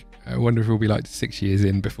be like 6 years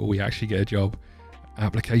in before we actually get a job.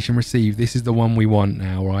 Application received. This is the one we want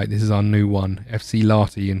now, right? This is our new one. FC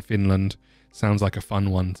Lahti in Finland. Sounds like a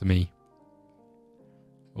fun one to me.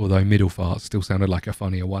 Although Middelfart still sounded like a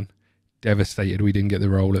funnier one. Devastated we didn't get the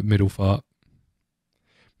role at Middelfart.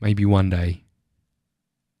 Maybe one day.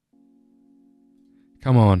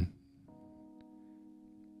 Come on.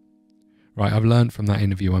 Right, I've learned from that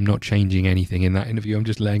interview. I'm not changing anything in that interview. I'm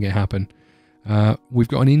just letting it happen. We've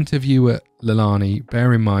got an interview at Lilani.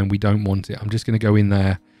 Bear in mind, we don't want it. I'm just going to go in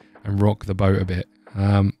there and rock the boat a bit.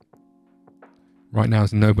 Right now,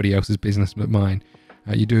 it's nobody else's business but mine.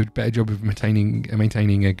 You do a better job of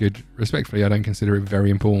maintaining a good... Respectfully, I don't consider it very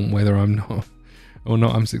important whether I'm not or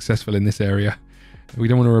not I'm successful in this area. We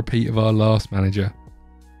don't want to repeat of our last manager.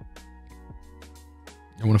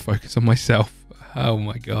 I want to focus on myself. Oh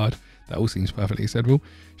my God. That all seems perfectly acceptable.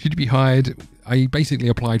 Should you be hired? I basically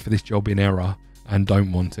applied for this job in error and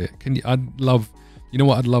don't want it. You know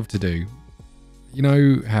what I'd love to do? You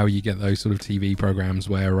know how you get those sort of TV programs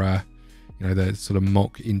where, there's sort of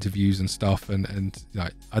mock interviews and stuff, and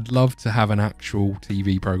like, I'd love to have an actual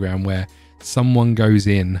TV program where someone goes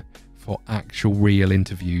in for actual real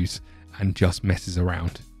interviews and just messes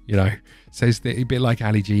around. Says that a bit like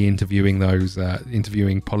Ali G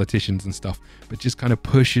interviewing politicians and stuff, but just kind of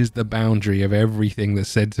pushes the boundary of everything that's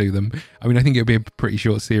said to them. I mean, I think it would be a pretty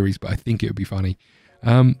short series, but I think it would be funny.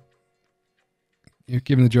 If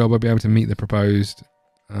given the job, I'll be able to meet the proposed.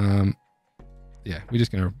 We're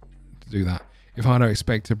just going to do that. If I don't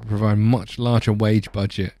expect to provide much larger wage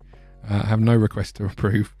budget, have no request to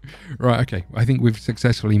approve. Right, okay. I think we've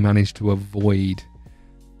successfully managed to avoid...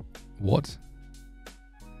 What?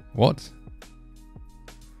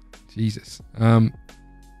 Jesus.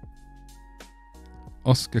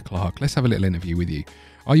 Oscar Clark, let's have a little interview with you.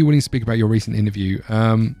 Are you willing to speak about your recent interview?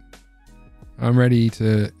 I'm ready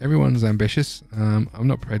to... Everyone's ambitious. I'm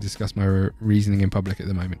not prepared to discuss my reasoning in public at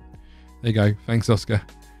the moment. There you go. Thanks, Oscar.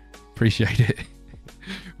 Appreciate it.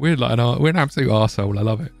 We're an absolute arsehole. I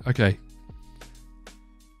love it. Okay.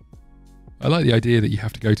 I like the idea that you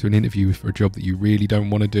have to go to an interview for a job that you really don't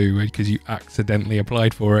want to do because you accidentally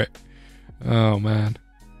applied for it. Oh, man.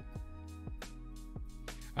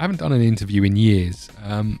 I haven't done an interview in years.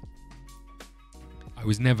 I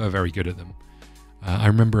was never very good at them. I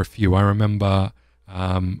remember a few. I remember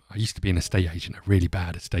I used to be an estate agent, a really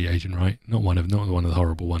bad estate agent, right? Not one of the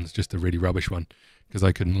horrible ones, just a really rubbish one, because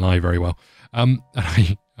I couldn't lie very well.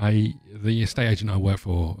 The estate agent I worked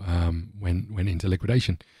for went into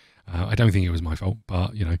liquidation. I don't think it was my fault,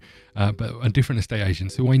 but but a different estate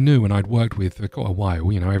agents who I knew and I'd worked with for quite a while.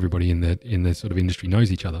 Everybody in the sort of industry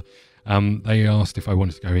knows each other. They asked if I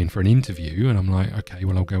wanted to go in for an interview, and I'm like, okay,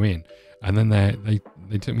 well, I'll go in. And then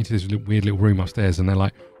they took me to this weird little room upstairs, and they're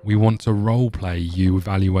like, we want to role play you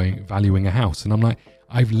valuing a house. And I'm like,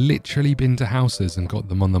 I've literally been to houses and got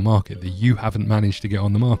them on the market that you haven't managed to get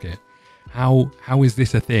on the market. How is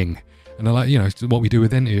this a thing? And they're like, it's what we do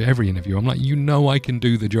with every interview. I'm like, I can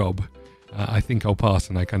do the job. I think I'll pass.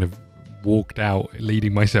 And I kind of walked out,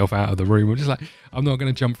 leading myself out of the room. I'm just like, I'm not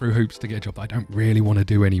going to jump through hoops to get a job that I don't really want to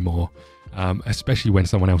do anymore, especially when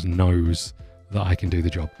someone else knows that I can do the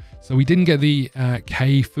job. So we didn't get the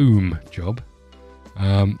K-Foom job.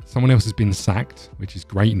 Someone else has been sacked, which is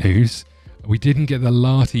great news. We didn't get the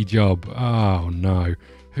Lati job. Oh, no.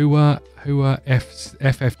 Who are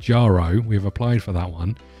FF Jaro? We've applied for that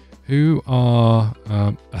one. Who are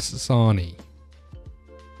Asani?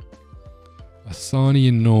 Asani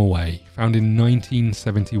in Norway, found in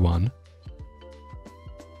 1971.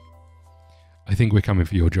 I think we're coming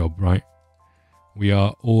for your job, right? We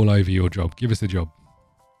are all over your job. Give us a job.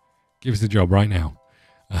 Give us a job right now.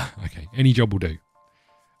 Okay, any job will do.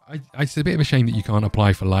 It's a bit of a shame that you can't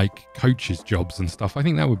apply for like coaches' jobs and stuff. I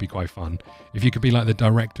think that would be quite fun. If you could be like the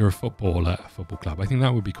director of football at a football club, I think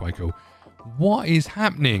that would be quite cool. What is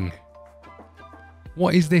happening?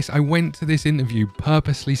 What is this? I went to this interview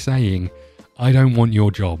purposely saying, I don't want your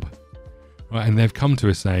job. Right, and they've come to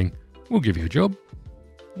us saying, we'll give you a job.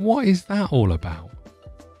 What is that all about?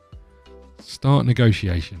 Start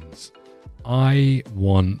negotiations. I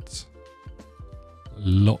want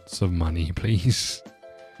lots of money, please.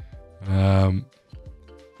 And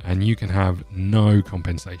you can have no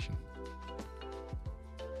compensation.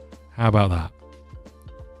 How about that?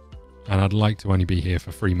 And I'd like to only be here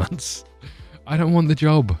for 3 months. I don't want the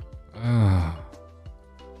job. No.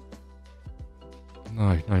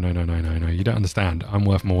 You don't understand. I'm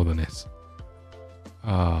worth more than this.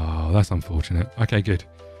 Oh, that's unfortunate. Okay, good.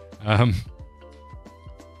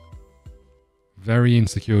 Very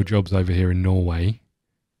insecure jobs over here in Norway.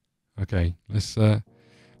 Okay, let's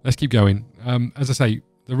keep going. As I say,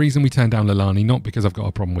 the reason we turned down Lilani, not because I've got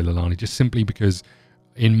a problem with Lilani, just simply because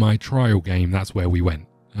in my trial game, that's where we went.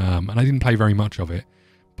 And I didn't play very much of it,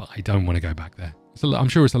 but I don't want to go back there. I'm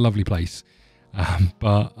sure it's a lovely place.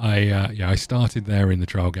 But I started there in the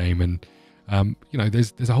trial game, and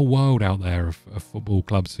there's a whole world out there of football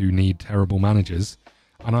clubs who need terrible managers,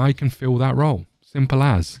 and I can fill that role. Simple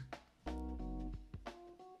as.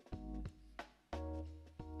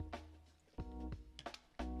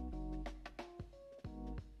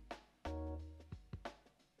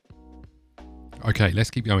 Okay, let's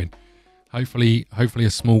keep going. Hopefully a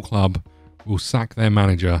small club will sack their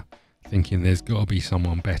manager, thinking there's got to be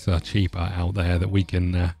someone better, cheaper out there that we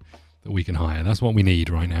can hire. That's what we need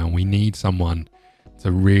right now. We need someone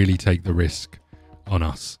to really take the risk on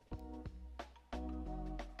us.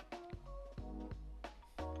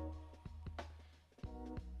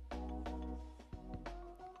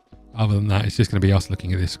 other than that, it's just going to be us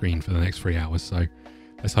looking at this screen for the next 3 hours. So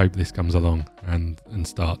let's hope this comes along and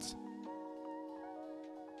starts.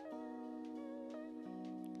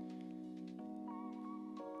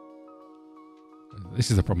 This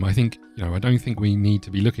is the problem. I think, I don't think we need to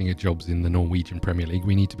be looking at jobs in the Norwegian Premier League.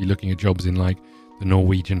 We need to be looking at jobs in like the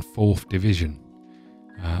Norwegian 4th division.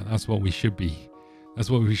 That's what we should be. That's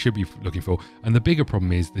what we should be looking for. And the bigger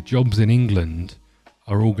problem is the jobs in England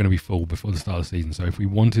are all going to be full before the start of the season. So if we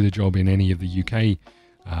wanted a job in any of the UK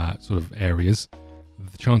sort of areas,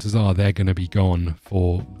 the chances are they're going to be gone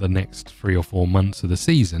for the next 3 or 4 months of the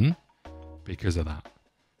season because of that.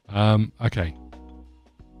 Okay.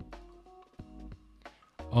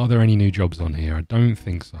 Are there any new jobs on here? I don't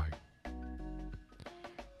think so.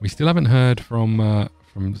 We still haven't heard from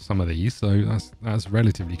some of these, so that's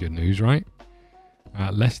relatively good news, right?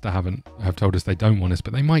 Leicester have told us they don't want us,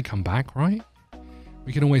 but they might come back, right?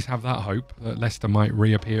 We can always have that hope that Leicester might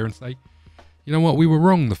reappear and say, you know what, we were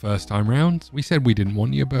wrong the first time round. We said we didn't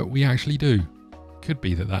want you, but we actually do. Could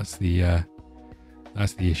be that's the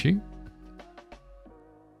issue.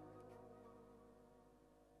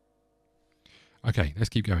 Okay, let's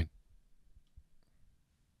keep going.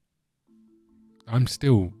 I'm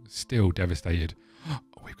still devastated. Oh,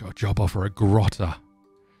 we've got a job offer at Grotta.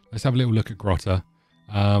 Let's have a little look at Grotta.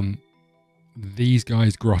 These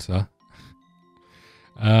guys, Grotta,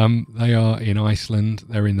 they are in Iceland.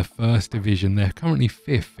 They're in the 1st division. They're currently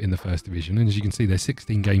 5th in the 1st division. And as you can see, they're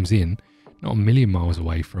 16 games in. Not a million miles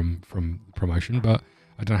away from promotion, but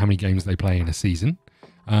I don't know how many games they play in a season.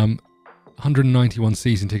 191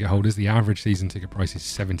 season ticket holders. The average season ticket price is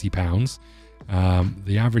 £70.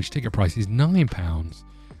 The average ticket price is £9.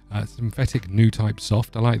 Synthetic new type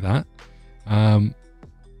soft. I like that.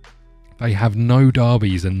 They have no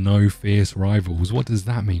derbies and no fierce rivals. What does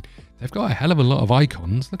that mean? They've got a hell of a lot of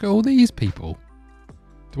icons. Look at all these people.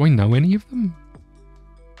 Do I know any of them?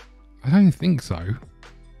 I don't think so.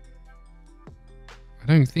 I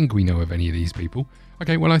don't think we know of any of these people.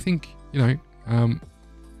 Okay, well, I think,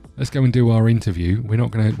 let's go and do our interview. We're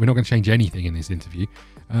not gonna change anything in this interview.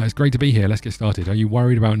 It's great to be here. Let's get started. Are you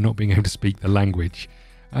worried about not being able to speak the language?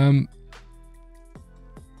 I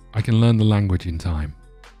can learn the language in time.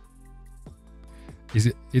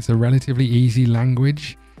 It's a relatively easy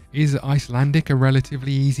language. Is Icelandic a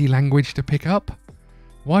relatively easy language to pick up?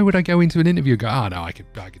 Why would I go into an interview and go, no, I could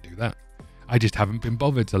do that. I just haven't been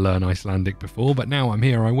bothered to learn Icelandic before, but now I'm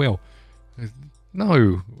here, I will.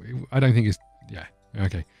 No, I don't think it's, yeah,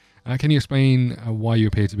 okay. Can you explain why you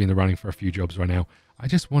appear to be in the running for a few jobs right now? I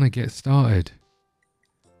just want to get started.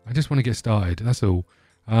 That's all.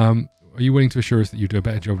 Are you willing to assure us that you do a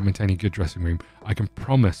better job of maintaining a good dressing room? I can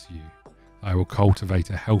promise you I will cultivate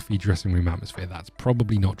a healthy dressing room atmosphere. That's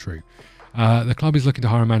probably not true. The club is looking to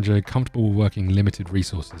hire a manager comfortable with working limited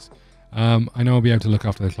resources. I know I'll be able to look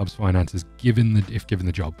after the club's finances if given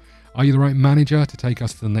the job. Are you the right manager to take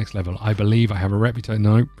us to the next level? I believe I have a reputation.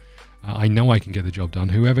 No. I know I can get the job done.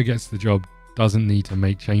 Whoever gets the job doesn't need to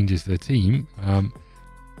make changes to the team.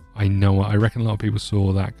 I know. I reckon a lot of people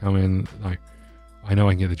saw that coming. No, I know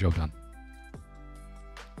I can get the job done.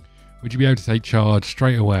 Would you be able to take charge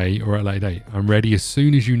straight away or at a later date? I'm ready as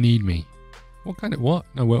soon as you need me. What?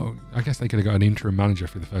 No, well, I guess they could have got an interim manager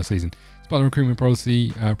for the first season. As part of the recruitment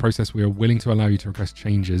policy process, we are willing to allow you to request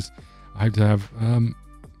changes. I hope to have... I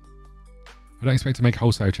don't expect to make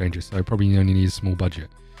wholesale changes, so I probably only need a small budget.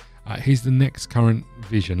 Here's the next current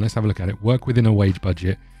vision. Let's have a look at it. Work within a wage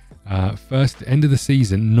budget. First, end of the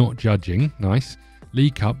season, not judging. Nice.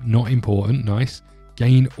 League Cup, not important. Nice.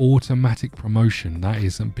 Gain automatic promotion. That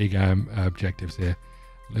is some big objectives here.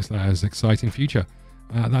 Looks like an exciting future.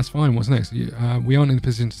 That's fine. What's next? We aren't in a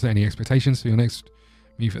position to set any expectations for your next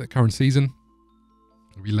move for the current season.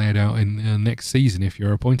 It'll be laid out in next season if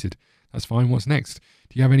you're appointed. That's fine. What's next?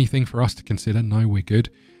 Do you have anything for us to consider? No, we're good.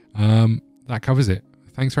 That covers it.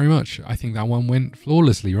 Thanks very much. I think that one went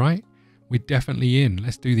flawlessly, right? We're definitely in.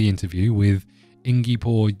 Let's do the interview with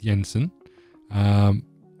Ingeborg Jensen.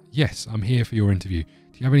 Yes, I'm here for your interview.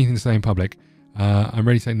 Do you have anything to say in public? I'm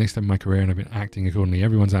ready to take the next step in my career and I've been acting accordingly.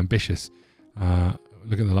 Everyone's ambitious.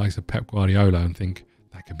 Look at the likes of Pep Guardiola and think,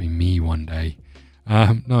 that could be me one day.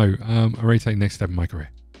 I'm ready to take the next step in my career.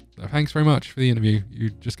 Thanks very much for the interview. You're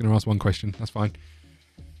just going to ask one question. That's fine.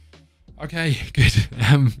 Okay, good.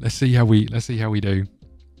 Let's see how we do.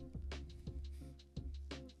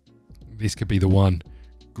 This could be the one.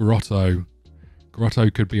 Grotto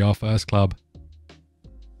could be our first club.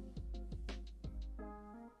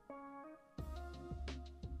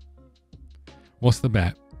 What's the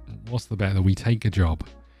bet? What's the bet that we take a job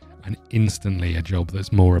and instantly a job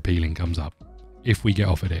that's more appealing comes up if we get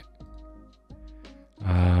offered it?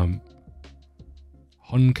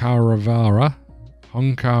 Honkaravara.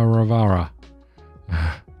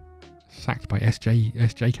 Sacked by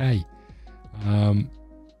SJK.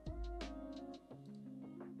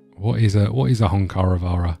 What is a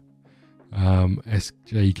Honkaravara?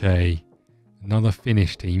 SJK. Another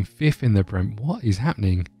Finnish team. 5th in the Prem. What is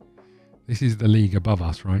happening? This is the league above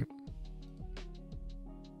us, right?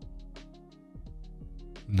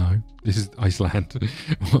 No, this is Iceland.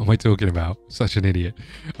 What am I talking about? Such an idiot.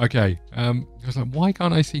 Okay. I was like, why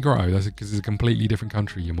can't I see Grotto? That's because it's a completely different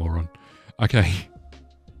country, you moron. Okay.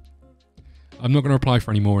 I'm not going to apply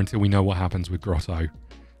for any more until we know what happens with Grotto.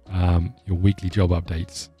 Your weekly job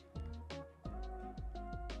updates.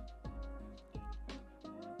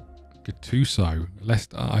 Gattuso.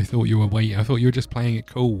 Leicester. I thought you were waiting. I thought you were just playing it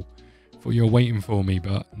cool. I thought you were waiting for me,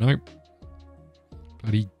 but nope.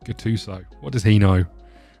 Bloody Gattuso. What does he know?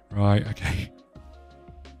 Right, okay.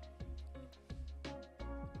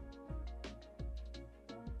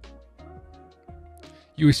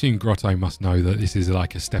 You assume Grotto must know that this is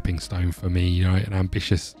like a stepping stone for me, you know, an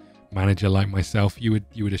ambitious manager like myself. You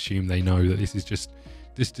would assume they know that this is just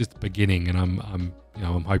the beginning, and I'm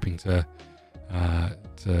hoping to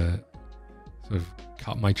sort of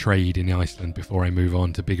cut my trade in Iceland before I move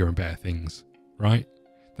on to bigger and better things, right?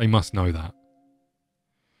 They must know that.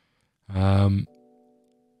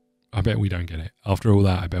 I bet we don't get it. After all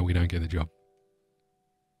that, I bet we don't get the job.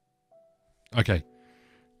 Okay.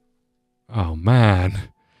 Oh, man.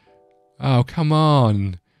 Oh, come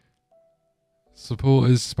on.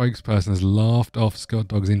 Supporters spokesperson has laughed off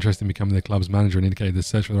ScottDog's interest in becoming the club's manager and indicated the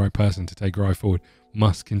search for the right person to take Grotto forward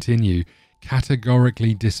must continue.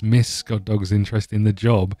 Categorically dismissed ScottDog's interest in the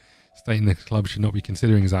job, stating the club should not be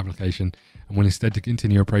considering his application and will instead to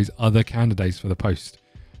continue to appraise other candidates for the post.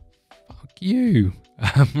 Fuck you.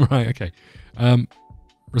 Right, okay.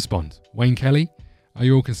 Respond. Wayne Kelly, are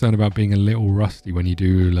you all concerned about being a little rusty when you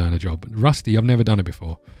do learn a job? Rusty, I've never done it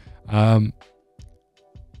before.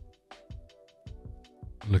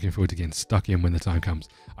 Looking forward to getting stuck in when the time comes.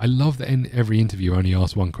 I love that in every interview only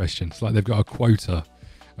asks one question. It's like they've got a quota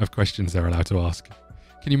of questions they're allowed to ask.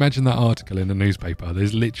 Can you imagine that article in the newspaper?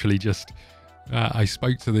 There's literally just I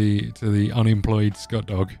spoke to the unemployed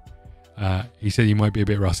ScottDog. He said he might be a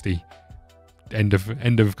bit rusty. End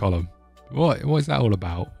of column. What is that all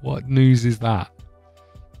about? What news is that?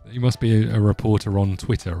 You must be a reporter on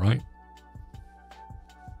Twitter, right?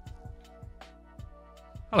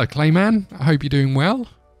 Hello, Clayman. I hope you're doing well.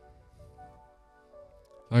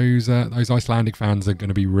 Those Icelandic fans are going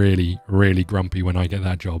to be really, really grumpy when I get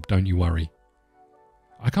that job. Don't you worry.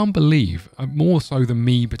 I can't believe, more so than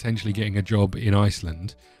me potentially getting a job in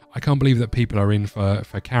Iceland, I can't believe that people are in for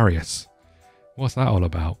Carius. What's that all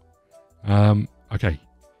about? Okay.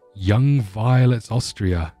 Young Violets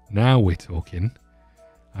Austria. Now we're talking.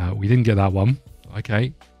 We didn't get that one.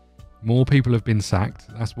 Okay. More people have been sacked.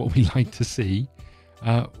 That's what we like to see.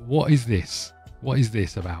 What is this? What is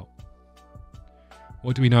this about?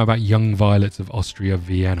 What do we know about Young Violets of Austria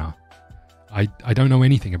Vienna? I don't know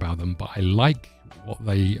anything about them, but I like what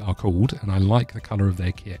they are called, and I like the colour of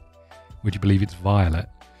their kit. Would you believe it's violet?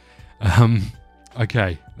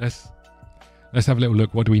 Okay, let's have a little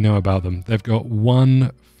look. What do we know about them? They've got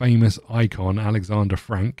one famous icon, Alexander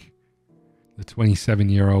Frank, the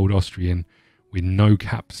 27-year-old Austrian with no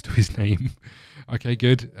caps to his name. Okay,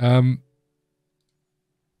 good.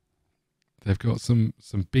 They've got some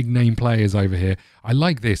big name players over here. I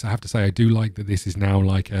like this. I have to say, I do like that this is now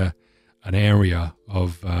like an area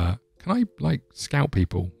of. Can I like scout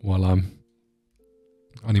people while I'm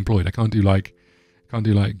unemployed? I can't do like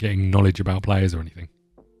getting knowledge about players or anything.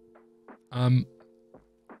 I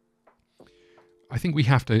think we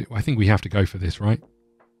have to. I think we have to go for this, right?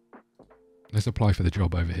 Let's apply for the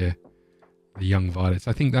job over here. The Young Violets.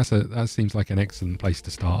 I think that seems like an excellent place to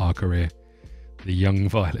start our career. The Young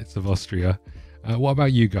Violets of Austria. What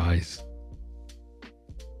about you guys?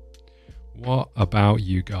 What about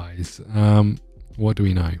you guys? What do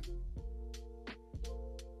we know?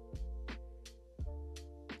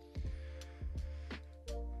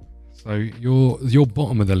 So you're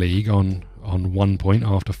bottom of the league on 1 point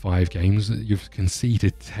after 5 games. You've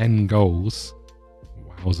conceded 10 goals.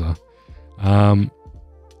 Wowza.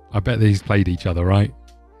 I bet these played each other, right?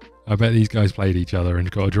 I bet these guys played each other and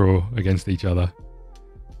got a draw against each other.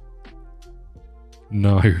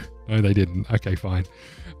 No, they didn't. Okay, fine.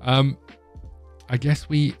 I guess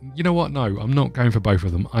you know what? No, I'm not going for both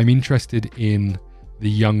of them. I'm interested in the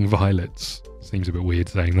Young Violets. Seems a bit weird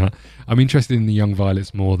saying that. I'm interested in the Young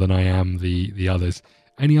Violets more than I am the others.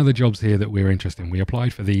 Any other jobs here that we're interested in? We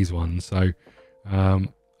applied for these ones, so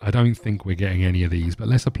I don't think we're getting any of these, but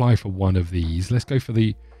let's apply for one of these. Let's go for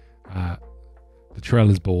the the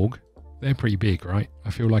Trelleborg. They're pretty big, right?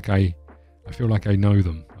 I feel like I know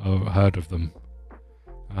them. I've heard of them.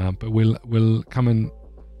 But we'll come and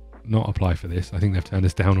not apply for this. I think they've turned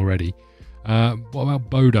us down already. What about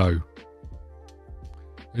Bodo?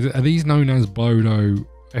 Are these known as Bodo,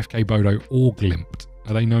 FK Bodo, or Glimt?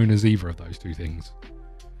 Are they known as either of those two things?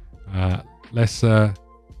 Let's view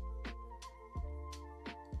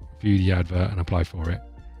the advert and apply for it.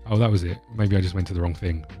 Oh, that was it. Maybe I just went to the wrong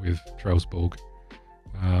thing with Trelleborg.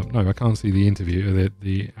 No, I can't see the interview,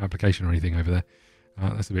 the application or anything over there.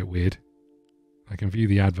 That's a bit weird. I can view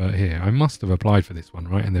the advert here. I must have applied for this one,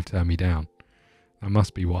 right? And they've turned me down. That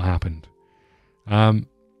must be what happened.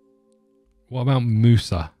 What about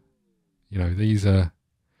Musa? You know, these are...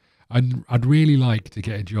 I'd really like to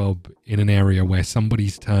get a job in an area where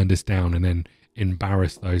somebody's turned us down and then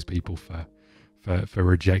embarrass those people for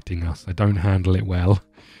rejecting us. I don't handle it well.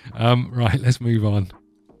 Right, let's move on.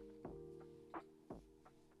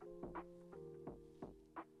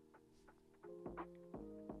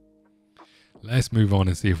 Let's move on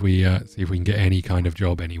and see if we can get any kind of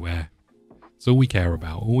job anywhere. It's all we care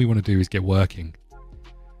about. All we want to do is get working.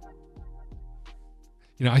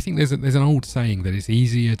 You know, I think there's an old saying that it's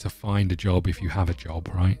easier to find a job if you have a job,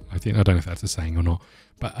 right? I don't know if that's a saying or not,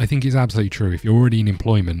 but I think it's absolutely true. If you're already in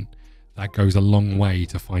employment, that goes a long way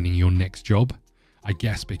to finding your next job. I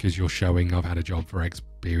guess because you're showing I've had a job for X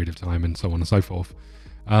period of time and so on and so forth.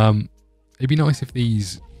 It'd be nice if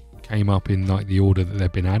these came up in like the order that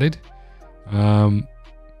they've been added.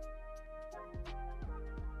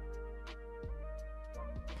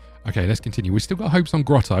 Okay, let's continue. We've still got hopes on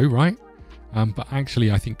Grotto, right? But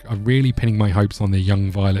actually, I think I'm really pinning my hopes on the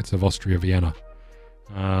Young Violets of Austria Vienna.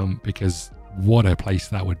 Because what a place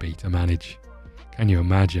that would be to manage. Can you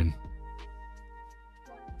imagine?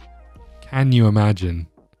 Can you imagine?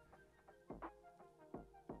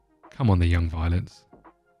 Come on, the Young Violets.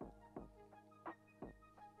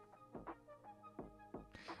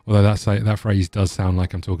 Although that phrase does sound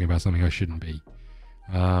like I'm talking about something I shouldn't be.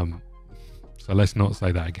 So let's not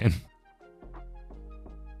say that again.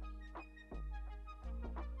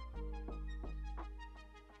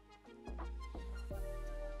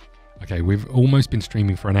 Okay, we've almost been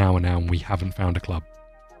streaming for an hour now and we haven't found a club.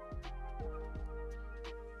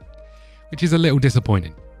 Which is a little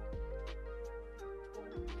disappointing.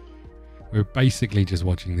 We're basically just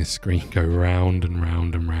watching this screen go round and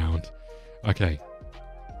round and round. Okay.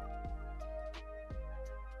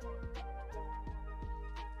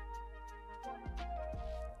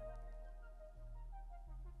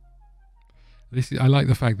 I like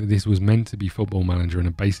the fact that this was meant to be Football Manager and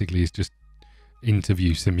it basically is just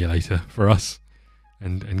interview simulator for us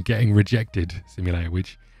and getting rejected simulator,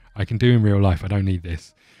 which I can do in real life. I don't need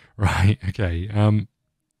this. Right, okay.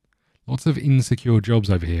 Lots of insecure jobs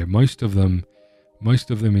over here. Most of them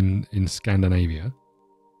in Scandinavia.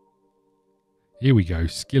 Here we go.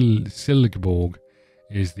 Silkeborg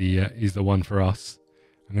is the one for us.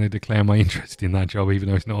 I'm going to declare my interest in that job even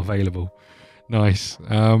though it's not available. Nice.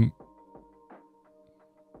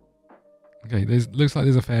 Okay, looks like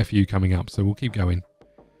there's a fair few coming up, so we'll keep going.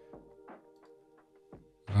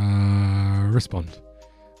 Respond.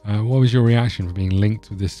 What was your reaction for being linked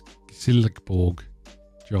with this Silkeborg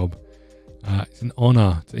job? It's an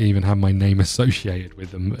honour to even have my name associated with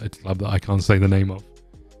them, a club that I can't say the name of.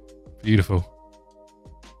 Beautiful.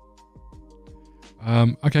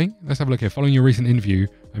 Okay, let's have a look here. Following your recent interview,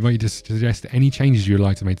 I invite you to suggest any changes you would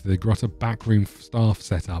like to make to the Grotto backroom staff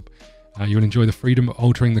setup. You will enjoy the freedom of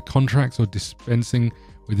altering the contracts or dispensing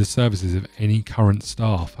with the services of any current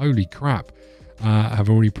staff. Holy crap. Have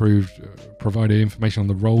already provided information on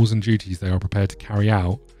the roles and duties they are prepared to carry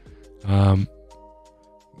out.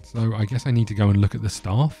 So I guess I need to go and look at the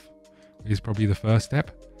staff is probably the first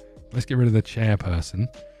step. Let's get rid of the chairperson.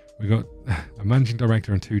 We've got a managing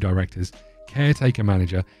director and 2 directors, caretaker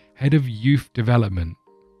manager, head of youth development,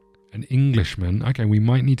 an Englishman. Okay, we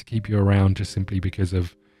might need to keep you around just simply because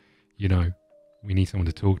of, you know, we need someone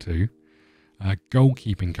to talk to.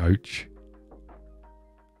 Goalkeeping coach.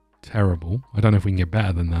 Terrible. I don't know if we can get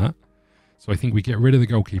better than that. So I think we get rid of the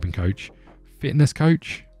goalkeeping coach. Fitness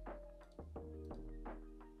coach.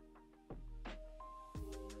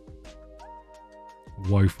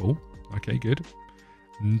 Woeful. Okay, good.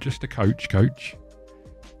 Just a coach.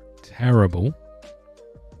 Terrible.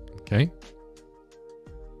 Okay.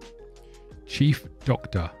 Chief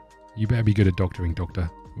doctor. You better be good at doctoring, doctor.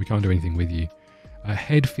 We can't do anything with you.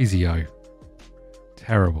 Head physio.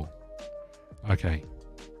 Terrible. Okay.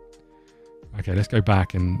 Okay, let's go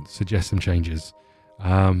back and suggest some changes.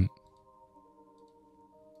 Can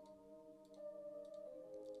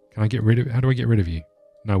I get rid of... How do I get rid of you?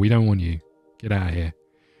 No, we don't want you. Get out of here.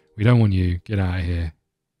 We don't want you. Get out of here.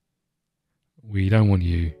 We don't want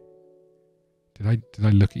you. Did I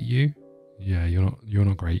look at you? Yeah, you're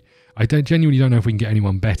not great. I genuinely don't know if we can get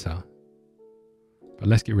anyone better. But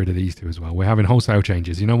let's get rid of these two as well. We're having wholesale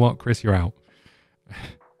changes. You know what, Chris, you're out.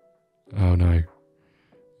 Oh no.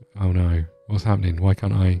 Oh no. What's happening? Why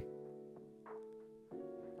can't I?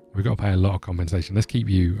 We've got to pay a lot of compensation. Let's keep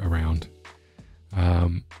you around.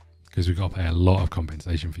 Because we've got to pay a lot of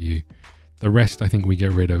compensation for you. The rest I think we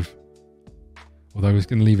get rid of. Although it's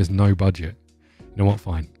going to leave us no budget. You know what?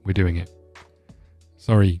 Fine. We're doing it.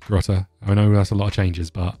 Sorry, Grotta. I know that's a lot of changes,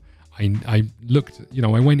 but I looked,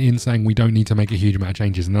 I went in saying we don't need to make a huge amount of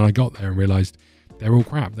changes, and then I got there and realised they're all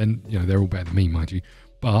crap. Then, they're all better than me, mind you.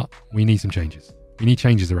 But we need some changes. We need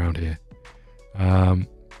changes around here.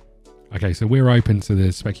 Okay, so we're open to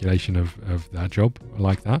the speculation of that job. I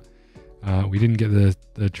like that. We didn't get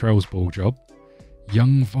the Trails Ball job.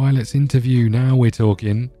 Young Violet's interview. Now we're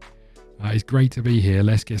talking. It's great to be here.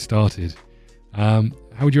 Let's get started.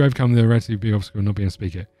 How would you overcome the relatively big obstacle of not being able to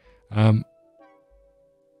speak it?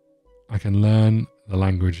 I can learn the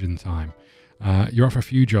language in time. You're up for a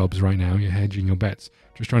few jobs right now. You're hedging your bets.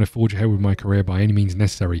 Just trying to forge ahead with my career by any means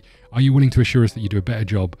necessary. Are you willing to assure us that you do a better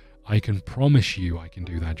job? I can promise you I can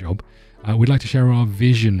do that job. We'd like to share our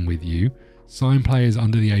vision with you. Sign players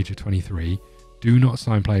under the age of 23. Do not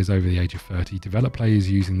sign players over the age of 30. Develop players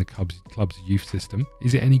using the club's youth system.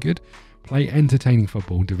 Is it any good? Play entertaining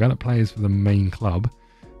football. Develop players for the main club.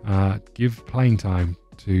 Give playing time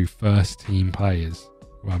to first team players.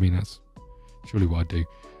 Well, I mean, that's surely what I'd do.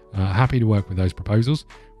 Happy to work with those proposals.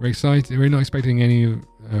 We're excited. We're not expecting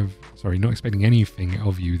not expecting anything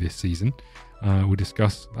of you this season. We'll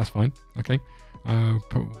discuss. That's fine. Okay.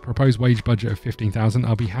 Proposed wage budget of 15,000.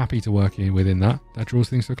 I'll be happy to work within that. That draws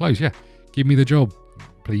things to a close. Yeah. Give me the job,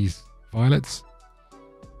 please, Violets.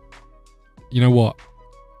 You know what?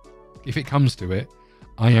 If it comes to it,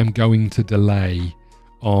 I am going to delay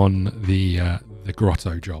on the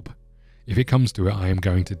Grotto job. If it comes to it, I am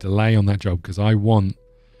going to delay on that job because I want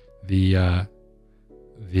the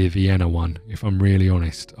Vienna one, if I'm really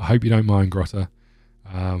honest. I hope you don't mind, Grotta.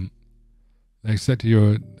 They said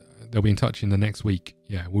they'll be in touch in the next week.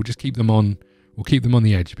 Yeah, we'll just keep them on. We'll keep them on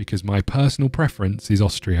the edge because my personal preference is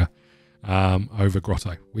Austria over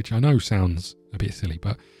Grotto, which I know sounds a bit silly,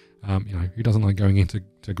 but who doesn't like going into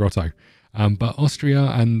Grotto? But Austria,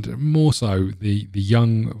 and more so the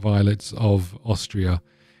young Violets of Austria,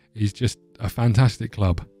 is just a fantastic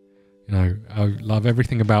club. I love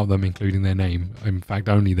everything about them, including their name. In fact,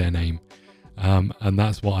 only their name. And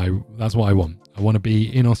that's what I want. I want to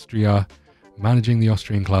be in Austria, managing the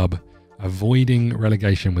Austrian club, avoiding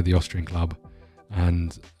relegation with the Austrian club,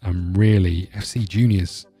 and I'm really FC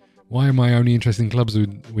Juniors. Why am I only interested in clubs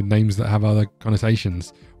with names that have other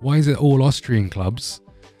connotations? Why is it all Austrian clubs?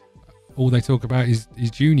 All they talk about is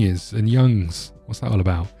juniors and youngs. What's that all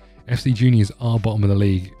about? FC Juniors are bottom of the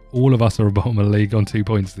league. All of us are bottom of the league on 2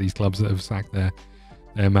 points. These clubs that have sacked their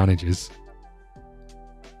managers.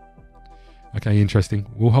 Okay, interesting.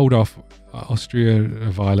 We'll hold off. Austria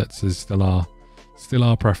Violets is still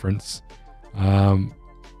our preference.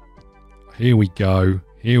 Here we go.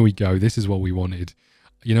 This is what we wanted.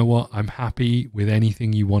 You know what? I'm happy with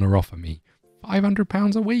anything you want to offer me.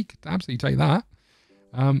 £500 a week. Absolutely take that.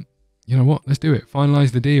 You know what? Let's do it.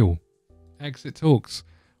 Finalise the deal. Exit talks.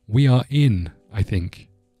 We are in, I think.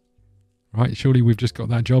 Right? Surely we've just got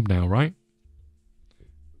that job now, right?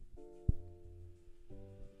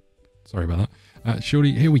 Sorry about that.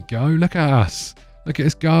 Surely, here we go. Look at us. Look at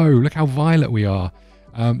us go. Look how violet we are.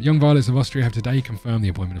 Young Violets of Austria have today confirmed the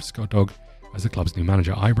appointment of ScottDog as the club's new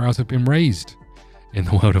manager. Eyebrows have been raised in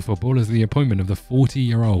the world of football as the appointment of the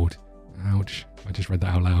 40-year-old, ouch, I just read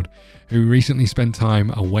that out loud, who recently spent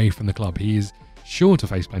time away from the club. He is sure to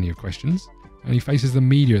face plenty of questions, and he faces the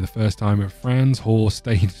media the first time at Franz Horst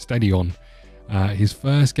Stadion. His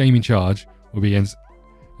first game in charge will be against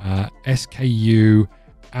SKU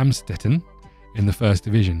Amstetten in the first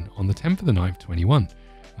division on the 10th of the 9th, 21.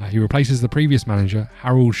 He replaces the previous manager,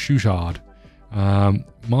 Harold Schuchard.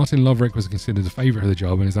 Martin Lovrick was considered a favourite of the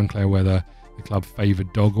job and is unclear whether the club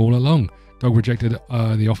favoured Dog all along. Dog rejected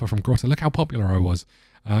the offer from Grotta. Look how popular I was.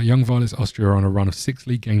 Young Violets Austria are on a run of 6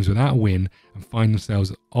 league games without a win and find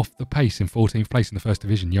themselves off the pace in 14th place in the first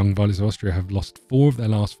division. Young Violets of Austria have lost 4 of their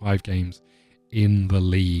last 5 games in the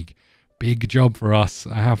league. Big job for us,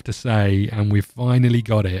 I have to say, and we've finally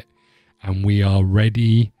got it. And we are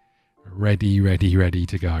ready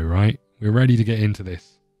to go, right? We're ready to get into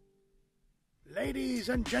this. Ladies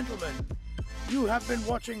and gentlemen, you have been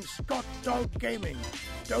watching ScottDogGaming.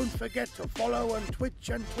 Don't forget to follow on Twitch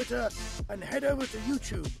and Twitter and head over to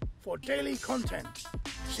YouTube for daily content.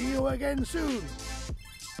 See you again soon.